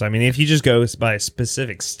ones. I mean, if you just go by a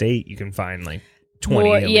specific state, you can find like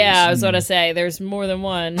 20 at least. I was going to say, there's more than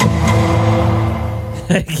one.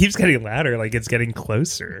 It keeps getting louder, like it's getting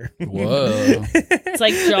closer. Whoa. It's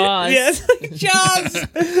like Jaws. Yes, like Jaws.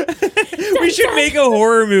 We should make a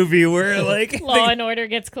horror movie where like Law and Order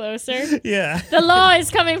gets closer. Yeah. The law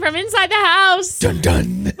is coming from inside the house. Dun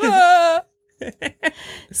dun.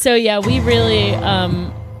 So yeah, we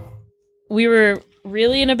were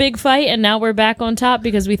really in a big fight, and now we're back on top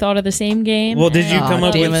because we thought of the same game. Well, did you and come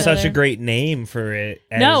up put it with such a together. great name for it?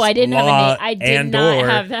 No, I didn't have a Law name. I did and not or,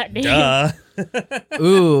 have that name. Duh.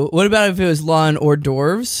 Ooh, what about if it was law and hors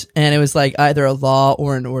d'oeuvres, and it was like either a law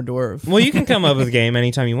or an hors d'oeuvre? Well, you can come up with a game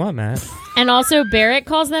anytime you want, Matt. And also, Barrett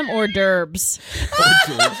calls them hors d'oeuvres.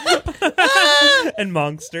 And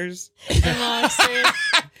monsters.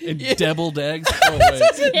 And deviled eggs. Oh,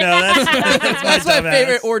 wait. No, that's That's my dumbass.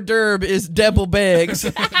 favorite hors d'oeuvre is devil bags.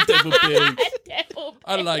 Devil eggs. Devil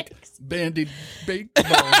I like bags. banded baked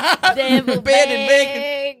balls. Devil Banded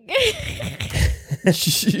bag.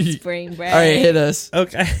 Spring break. All right, hit us.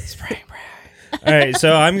 Okay. Spring break. All right,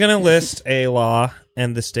 so I'm going to list a law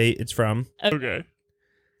and the state it's from. Okay.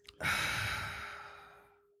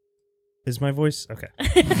 Is my voice? Okay.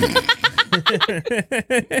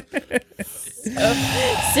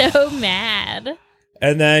 So mad.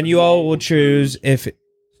 And then you all will choose if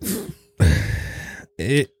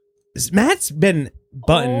Matt's been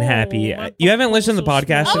button happy. my You haven't listened to the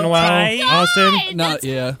podcast in a while, my Austin, God. Not,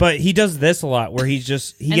 yeah. but he does this a lot where he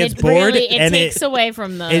gets And bored it and takes away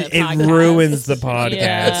from the it podcast. ruins the podcast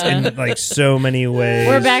Yeah. in like so many ways.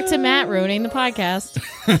 We're back to Matt ruining the podcast.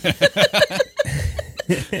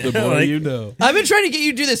 The more Like- you know. I've been trying to get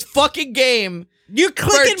you to do this fucking game You're for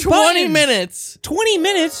clicking 20 buttons. minutes. 20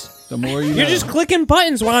 minutes? The more you know. You're just clicking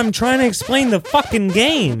buttons while I'm trying to explain the fucking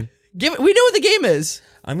game. We know what the game is.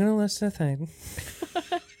 I'm going to list a thing.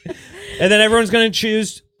 And then everyone's going to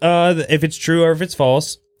choose if it's true or if it's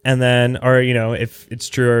false. And then, or, you know, if it's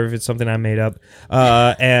true or if it's something I made up.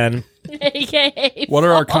 And AKA What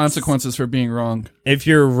are our false. consequences for being wrong? if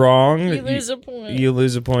you're wrong, You lose a point. you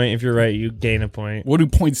lose a point. If you're right, you gain a point. What do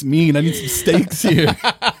points mean? I need some stakes here.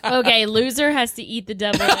 Okay, loser has to eat the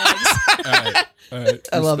deviled eggs. All right.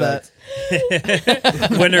 I love Respect.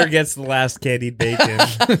 that. Winner gets the last candied bacon.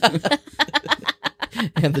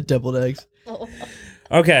 And the deviled eggs.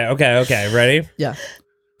 Okay. Ready? Yeah.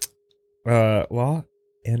 Law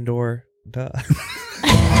and or duh.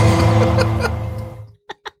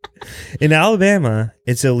 In Alabama,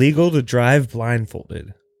 it's illegal to drive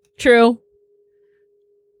blindfolded. True.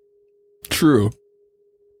 True.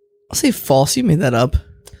 I'll say false. You made that up.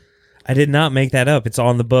 I did not make that up. It's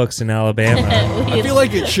on the books in Alabama. I feel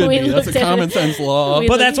like it should We be. That's a looked at common it. sense law. We-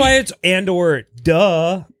 But that's why it's and or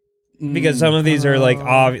duh. Because some of these are like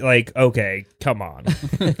like okay, come on.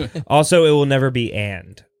 Also, it will never be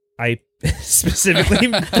and. I specifically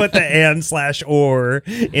put the and/or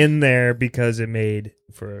in there because it made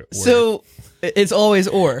for work. So it's always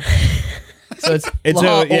or. So it's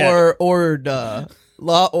law or duh.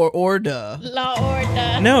 Law or duh. Law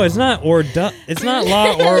order. No, it's not or duh. It's not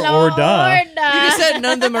law or duh. You just said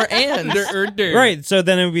none of them are and. Right, so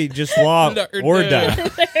then it would be just law or duh.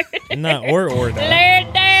 Not or duh.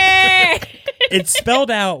 It's spelled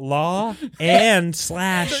out law and / or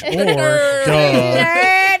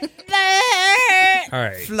duh. All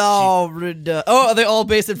right. Florida. Oh, are they all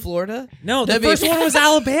based in Florida? No, the That'd be- first one was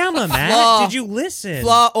Alabama, Matt. Flaw. Did you listen?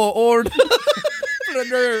 Flaw or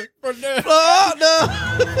Florida.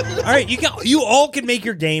 All right, you all can make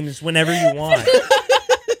your games whenever you want.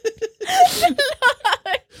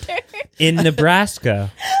 In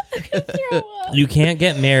Nebraska, you can't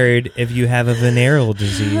get married if you have a venereal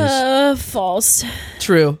disease. False.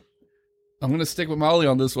 True. I'm going to stick with Molly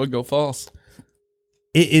on this one. Go false.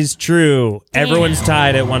 It is true. Everyone's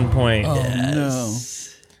tied at one point. Oh,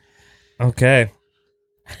 no. Okay.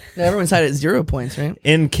 Everyone's had it at 0 points, right?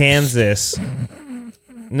 In Kansas.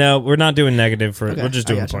 No, we're not doing negative for Okay, we're just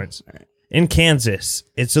I doing gotcha. points. All right. In Kansas,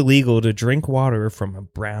 it's illegal to drink water from a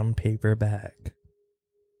brown paper bag.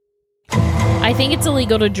 I think it's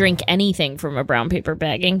illegal to drink anything from a brown paper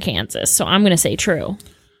bag in Kansas, so I'm going to say true.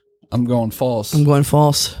 I'm going false. I'm going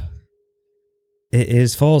false. It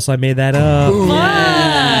is false. I made that up. Ooh, What?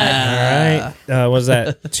 yeah. All right. Was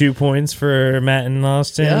that 2 points for Matt and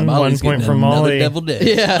Austin? Yeah, 1 Molly's point getting for another Molly. Devil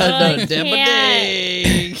day. Yeah, I no, devil can't.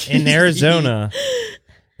 day. In Arizona,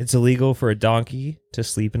 it's illegal for a donkey to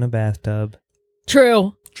sleep in a bathtub.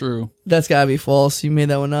 True. True. That's gotta be false. You made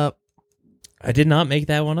that one up. I did not make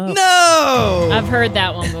that one up. No. I've heard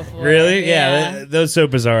that one before. Really? Yeah. Those so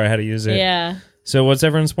bizarre. I had to use it. Yeah. So what's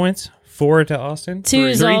everyone's points? 4 to Austin.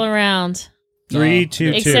 Twos Three? all around. 3,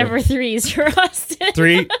 2, 2. Except for threes for Austin.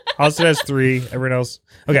 3. Austin has 3. Everyone else.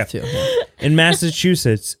 Okay. Two. In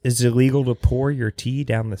Massachusetts, it's illegal to pour your tea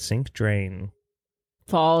down the sink drain.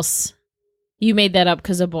 False. You made that up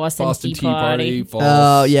because of Boston, Boston Tea Party. False.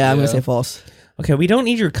 Oh, yeah, I'm gonna say false. Okay, we don't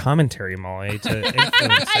need your commentary, Molly, to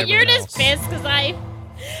influence You're everyone just else. pissed because I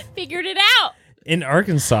figured it out. In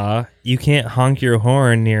Arkansas, you can't honk your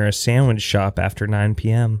horn near a sandwich shop after 9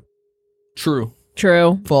 p.m. True.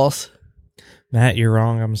 True. False. Matt, you're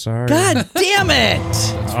wrong. I'm sorry. God damn it!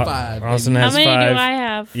 That's 5. Austin baby. How has many 5. do I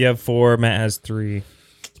have? You have 4. Matt has 3.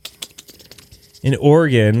 In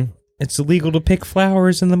Oregon, it's illegal to pick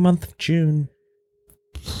flowers in the month of June.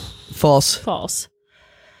 False. False.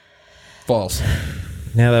 False.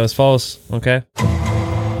 Yeah, that was false. Okay.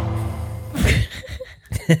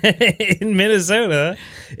 In Minnesota,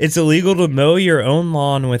 it's illegal to mow your own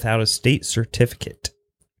lawn without a state certificate.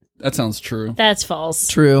 That sounds true. That's false.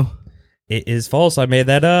 True. It is false. I made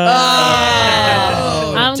that up.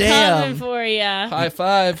 Oh, I'm damn. coming for you. High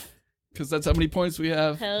 5. Because that's how many points we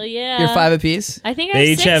have. Hell yeah. You're 5 apiece? I think I They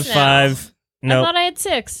have each 6 have now. 5. I No, thought I had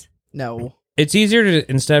 6. No. it's easier to,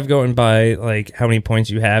 instead of going by like how many points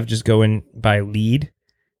you have, just go in by lead.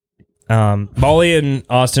 Molly and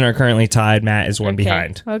Austin are currently tied. Matt is one Okay.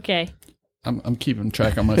 behind. Okay. I'm keeping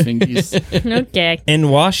track on my fingies. Okay. In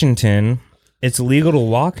Washington, it's illegal to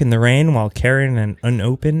walk in the rain while carrying an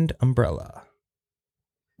unopened umbrella.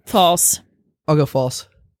 False. I'll go false.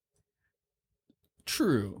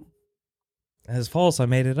 True. That is false. I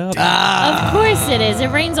made it up. Of course it is. It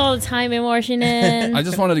rains all the time in Washington. I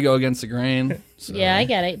just wanted to go against the grain. So. Yeah, I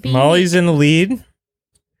get it. Beep. Molly's in the lead.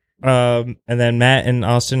 And then Matt and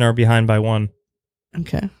Austin are behind by 1.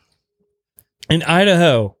 Okay. In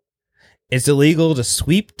Idaho, it's illegal to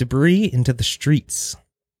sweep debris into the streets.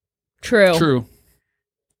 True. True.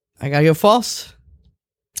 I gotta go false.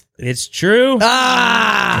 It's true.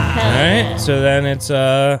 Ah! Hell All yeah. right. So then it's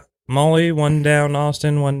Molly, 1 down,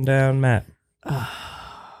 Austin, 1 down, Matt.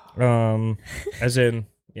 As in,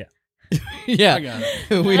 yeah. Yeah. I got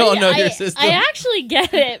it. We all know your system. I actually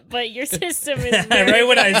get it, but your system is very Right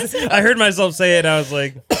when I heard myself say it, I was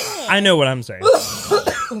like, I know what I'm saying.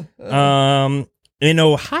 In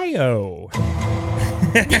Ohio,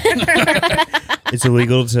 it's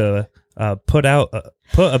illegal to put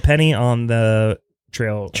a penny on the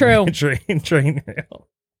trail. True. train rail.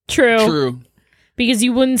 True. True. Because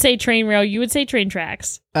you wouldn't say train rail, you would say train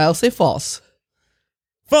tracks. I'll say false.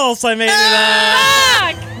 False. I made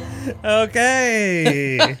it Fuck! up.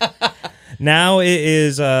 Okay. Now it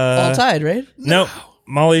is All tied, right? no.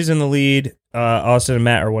 Molly's in the lead. Austin and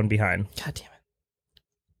Matt are 1 behind. God damn it.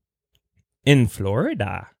 In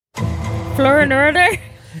Florida, Florida.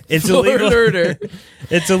 it's Florida. illegal.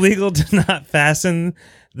 It's illegal to not fasten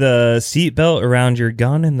the seatbelt around your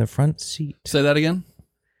gun in the front seat. Say that again.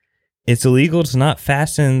 It's illegal to not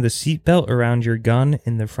fasten the seatbelt around your gun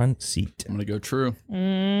in the front seat. I'm going to go true.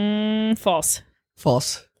 False.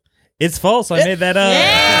 False. It's false. I made that up.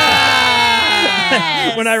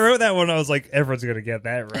 Yes! When I wrote that one, I was like, everyone's going to get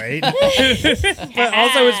that right. But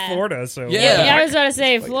also, it's Florida, so Yeah. Yeah, I was about to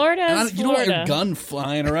say Florida. And Is you don't want your Florida. gun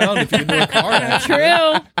flying around if you can do a car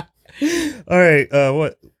accident. True. All right.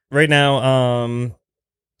 What right now?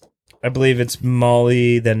 I believe it's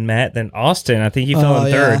Molly, then Matt, then Austin. I think he fell Oh,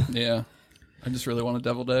 in yeah. third. Yeah. I just really want a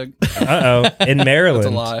deviled egg. In Maryland.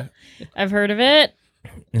 That's a lie. I've heard of it.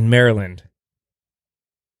 In Maryland.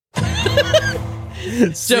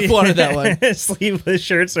 Jeff wanted that one. Sleeveless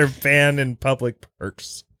shirts are banned in public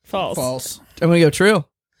parks. False. False. I'm gonna go true.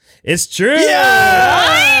 It's true.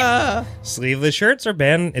 Yeah. Sleeveless shirts are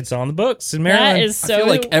banned. It's on the books in Maryland. That is so I feel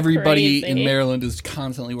like everybody crazy. in Maryland is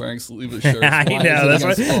constantly wearing sleeveless shirts. I Why is know. it That's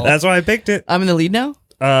against why, fall? that's why I picked it. I'm in the lead now.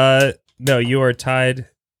 No, you are tied.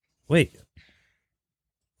 Wait,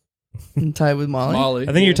 I'm tied with Molly. Molly.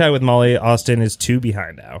 I think you're tied with Molly. Austin is 2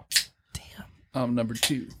 behind now. I'm number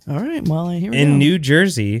 2. All right, Molly. Here we go. In New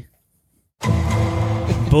Jersey,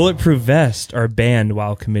 bulletproof vests are banned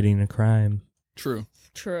while committing a crime. True.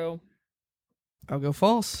 True. I'll go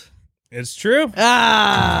false. It's true.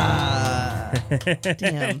 Ah,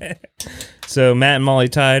 damn. So Matt and Molly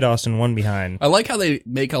tied. Austin one behind. I like how they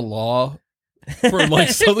make a law for like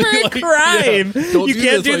something For a like crime. Yeah, don't You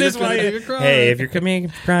can't do while this you're while committing you. a crime. Hey, if you're committing a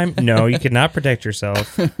crime, no, you cannot protect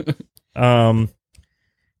yourself.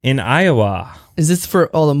 In Iowa. Is this for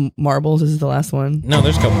all the marbles? This is the last one. No,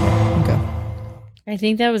 there's a couple more. Okay. I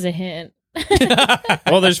think that was a hint.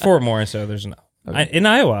 Well, there's 4 more, so there's no. In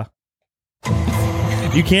Iowa,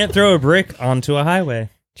 you can't throw a brick onto a highway.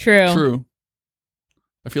 True. True.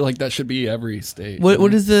 I feel like that should be every state.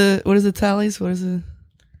 What is the tallies? What is it?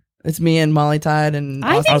 It's me and Molly tied, and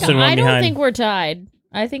I Austin. think one I don't behind. think we're tied.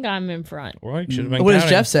 I think I'm in front. Well, you should have been What does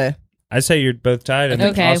counting. Jeff say? I say you're both tied, and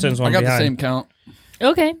Okay. Austin's I one got behind. the same count.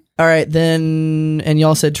 Okay. All right, then, and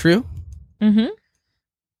y'all said true. Mm-hmm.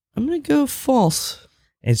 I'm gonna go false.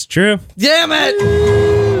 It's true. Damn it!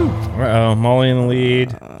 Uh-oh, Molly in the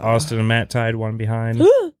lead. Austin and Matt tied, one behind.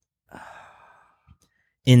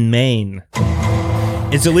 In Maine,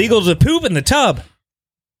 it's illegal to poop in the tub.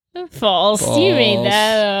 False. You made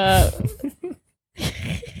that up.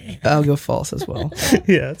 I'll go false as well.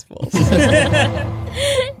 Yeah, it's false.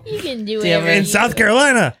 You can do Damn it. it. In South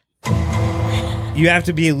Carolina, you have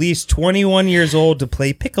to be at least 21 years old to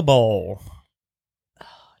play pickleball.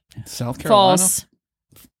 South Carolina? False.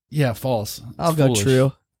 Yeah, false. I'll It's go foolish.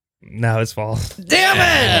 true. No, it's false. Damn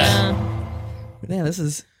it! Man, this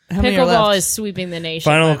is how many are Pickleball left? is sweeping the nation.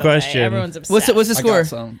 Final by the way. question. Everyone's obsessed. What's the I score? got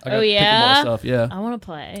some. I got Oh, yeah? pickleball stuff. Yeah. I want to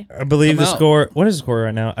play. I believe I'm the out. score. What is the score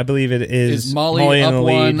right now? I believe it is Is Molly in up the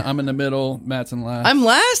lead. one? I'm in the middle. Matt's in last. I'm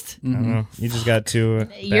last. I don't know. You just got 2.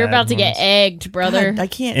 You're bad about to get ones. egged, brother. God, I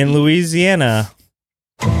can't. In Louisiana,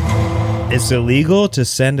 it's illegal to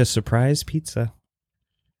send a surprise pizza.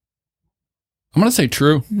 I'm gonna say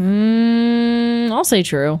true. I'll say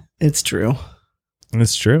true. It's true.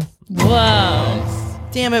 It's true. Whoa.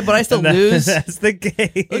 Damn it! But I still And that- lose. That's the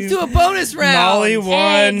game. Let's do a bonus round. Molly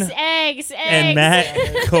won, Eggs. and Matt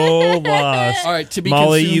Cole lost. All right, to be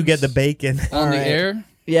Molly, consumed you get the bacon. on the All right. air.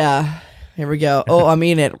 Yeah. Here we go. Oh, I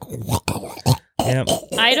mean it. Yep.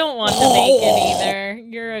 I don't want the bacon either.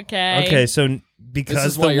 You're okay. Okay, so This because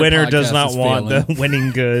is why the your winner does podcast not is want failing. the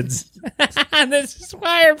winning goods. This is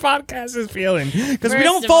why our podcast is failing. Because we First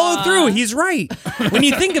don't of follow all- through. He's right. When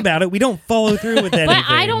you think about it, we don't follow through with anything. But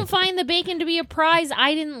I don't find the bacon to be a prize.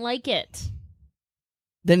 I didn't like it.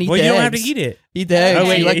 Then eat Well, the you eggs. don't have to eat it. Eat the eggs. Oh,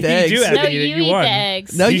 wait, you like you the do eggs. have No, to eat it. you You eat won. the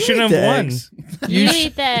eggs. No, You you shouldn't eat have the won. eggs. You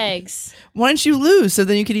eat the eggs. Why don't you lose so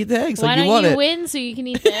then you could eat the eggs? Why Like you don't want you it. win so you can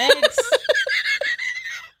eat the eggs?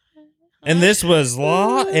 And this was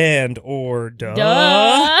Law and Order.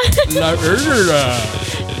 Duh. La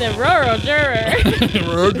The rural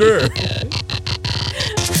juror.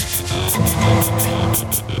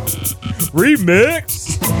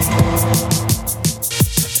 Remix.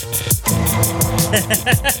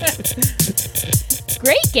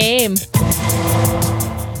 Great game.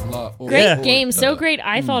 Great Yeah. game. So great.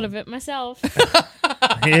 I thought of it myself.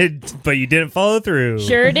 But you didn't follow through.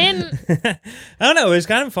 Sure didn't. I don't know. It was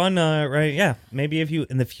kind of fun, right? Yeah. Maybe if you,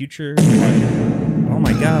 in the future. Oh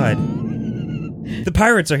my God. The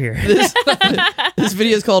pirates are here. This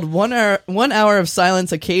video is called 1 hour of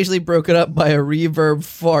silence occasionally broken up by a reverb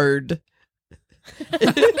fart.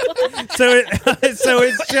 so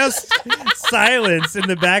it's just silence in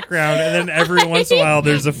the background, and then every once in a while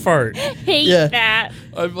there's a fart. Hate Yeah. that.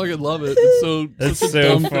 I fucking love it. It's so That's such a so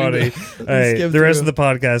dumb thing funny. to- All right, skip the rest through. of the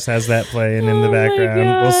podcast has that playing in the Oh my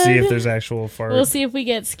background. We'll see if God. there's actual fart. We'll see if we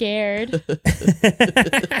get scared.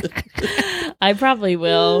 I probably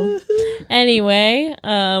will. Anyway,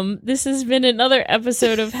 this has been another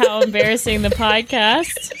episode of How Embarrassing the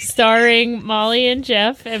Podcast, starring Molly and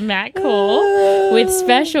Jeff and Matt Cole, with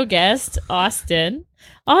special guest Austin.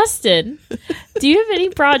 Austin, do you have any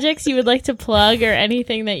projects you would like to plug or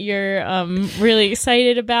anything that you're really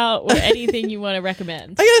excited about or anything you want to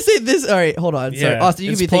recommend? I gotta say this. All right, hold on. Sorry, Austin, you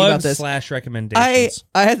can it's be thinking about plugs this. / recommendations.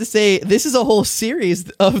 I had to say this is a whole series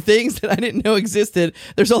of things that I didn't know existed.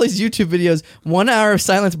 There's all these YouTube videos. 1 hour of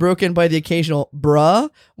silence broken by the occasional bruh.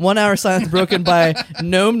 1 hour silence broken by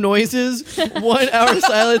gnome noises. 1 hour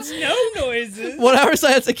silence. No noises. 1 hour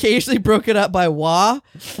silence occasionally broken up by wah.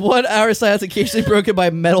 1 hour silence occasionally broken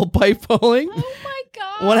by metal pipe bowling. Oh my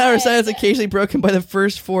god. 1 hour silence occasionally broken by the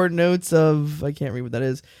first 4 notes of I can't read what that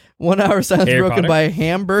is. 1 hour silence Harry broken Potter? by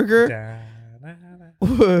hamburger.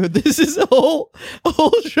 This is a whole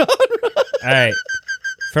genre. All right.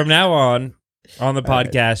 From now on the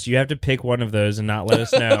podcast, you have to pick one of those and not let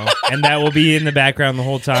us know. And that will be in the background the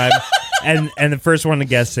whole time. and the first one to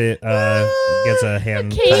guess it gets a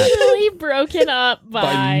hand pat. Occasionally broken up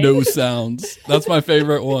By no sounds. That's my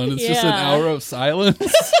favorite one. It's just an Yeah. hour of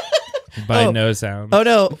silence. By no sound. Oh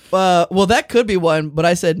no. Well, that could be one, but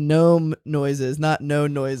I said gnome noises, not no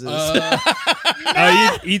noises.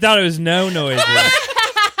 Oh, you thought it was no noises.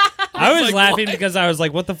 I was like, laughing what? because I was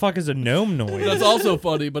like, what the fuck is a gnome noise? That's also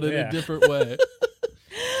funny, but in Yeah. a different way.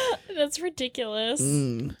 That's ridiculous.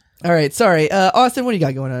 All right, sorry, Austin. What do you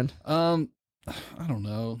got going on? I don't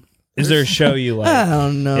know. Is there a show you like? I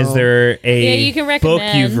don't know. Is there a Yeah, you can book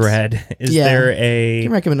recommend. you've read? Is Yeah. there I a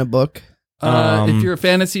can recommend a book. If you're a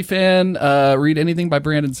fantasy fan, read anything by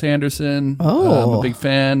Brandon Sanderson. Oh. I'm a big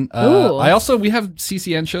fan. Ooh. We have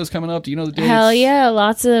CCN shows coming up. Do you know the dates? Hell yeah,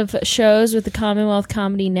 lots of shows with the Commonwealth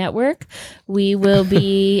Comedy Network. We will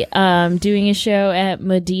be doing a show at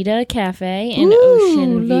Medita Cafe in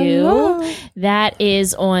Ocean View. That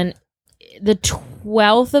is on the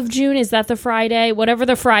 12th of June. Is that the Friday? Whatever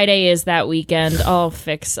the Friday is that weekend, I'll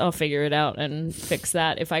figure it out and fix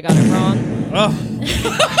that if I got it wrong.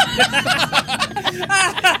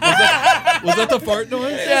 Was that the fart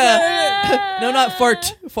noise? Yeah. No, not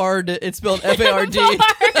fart. Fard. It's spelled F-A-R-D.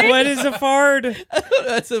 what is a fard?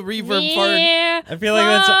 That's a reverb fart. Yeah, I feel like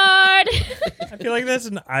that's fart. I feel like that's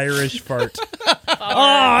an Irish fart.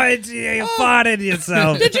 Oh, you farted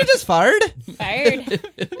yourself. Did you just fart? Fired.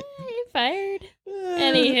 Fired.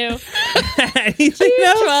 Anywho, Anything June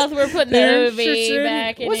else? 12th, we're putting the movie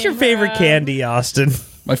back in What's your favorite improv. candy, Austin?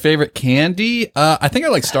 My favorite candy? I think I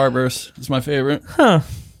like Starburst. It's my favorite. Huh.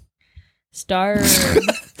 Star. It's got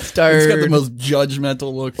the Start. most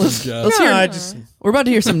judgmental look from Jeff. Let's hear. No, I just We're about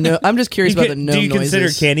to hear some. I'm just curious about the do gnome you noises. consider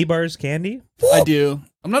candy bars candy? I do.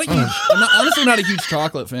 I'm honestly not a huge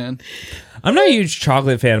chocolate fan. I'm not a huge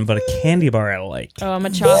chocolate fan, but a candy bar I like. Oh, I'm a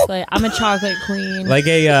chocolate queen. Like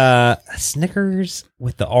a Snickers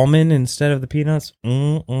with the almond instead of the peanuts.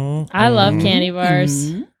 I love candy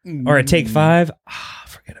bars. Or a Take 5.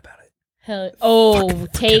 Forget about it. Hell, oh,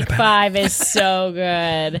 Take 5 is so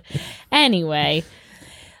good. Anyway,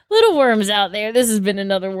 little worms out there, this has been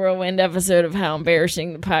another whirlwind episode of How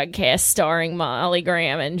Embarrassing, the podcast, starring Molly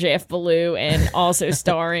Graham and Jeff Ballou, and also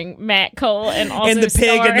starring Matt Cole, and also And the pig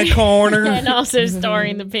in the starring- corner. and also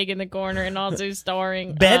starring the pig in the corner, and also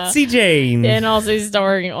starring Betsy Jane. and also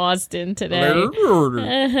starring Austin today. Dirty.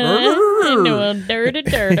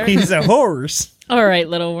 He's a horse. All right,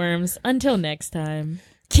 little worms. Until next time.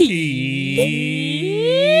 Keep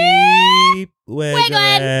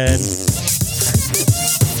wiggling.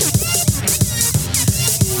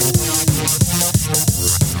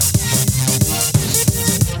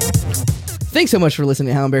 Thanks so much for listening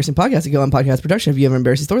to How Embarrassing Podcast, a Go On podcast production. If you have an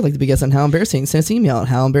embarrassing story, like to be guest on How Embarrassing, send us an email at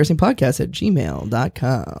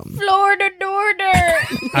howembarrassingpodcast@gmail.com. Florida Dorder.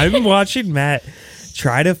 I'm watching Matt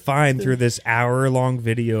try to find through this hour-long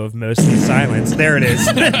video of mostly silence. There it is.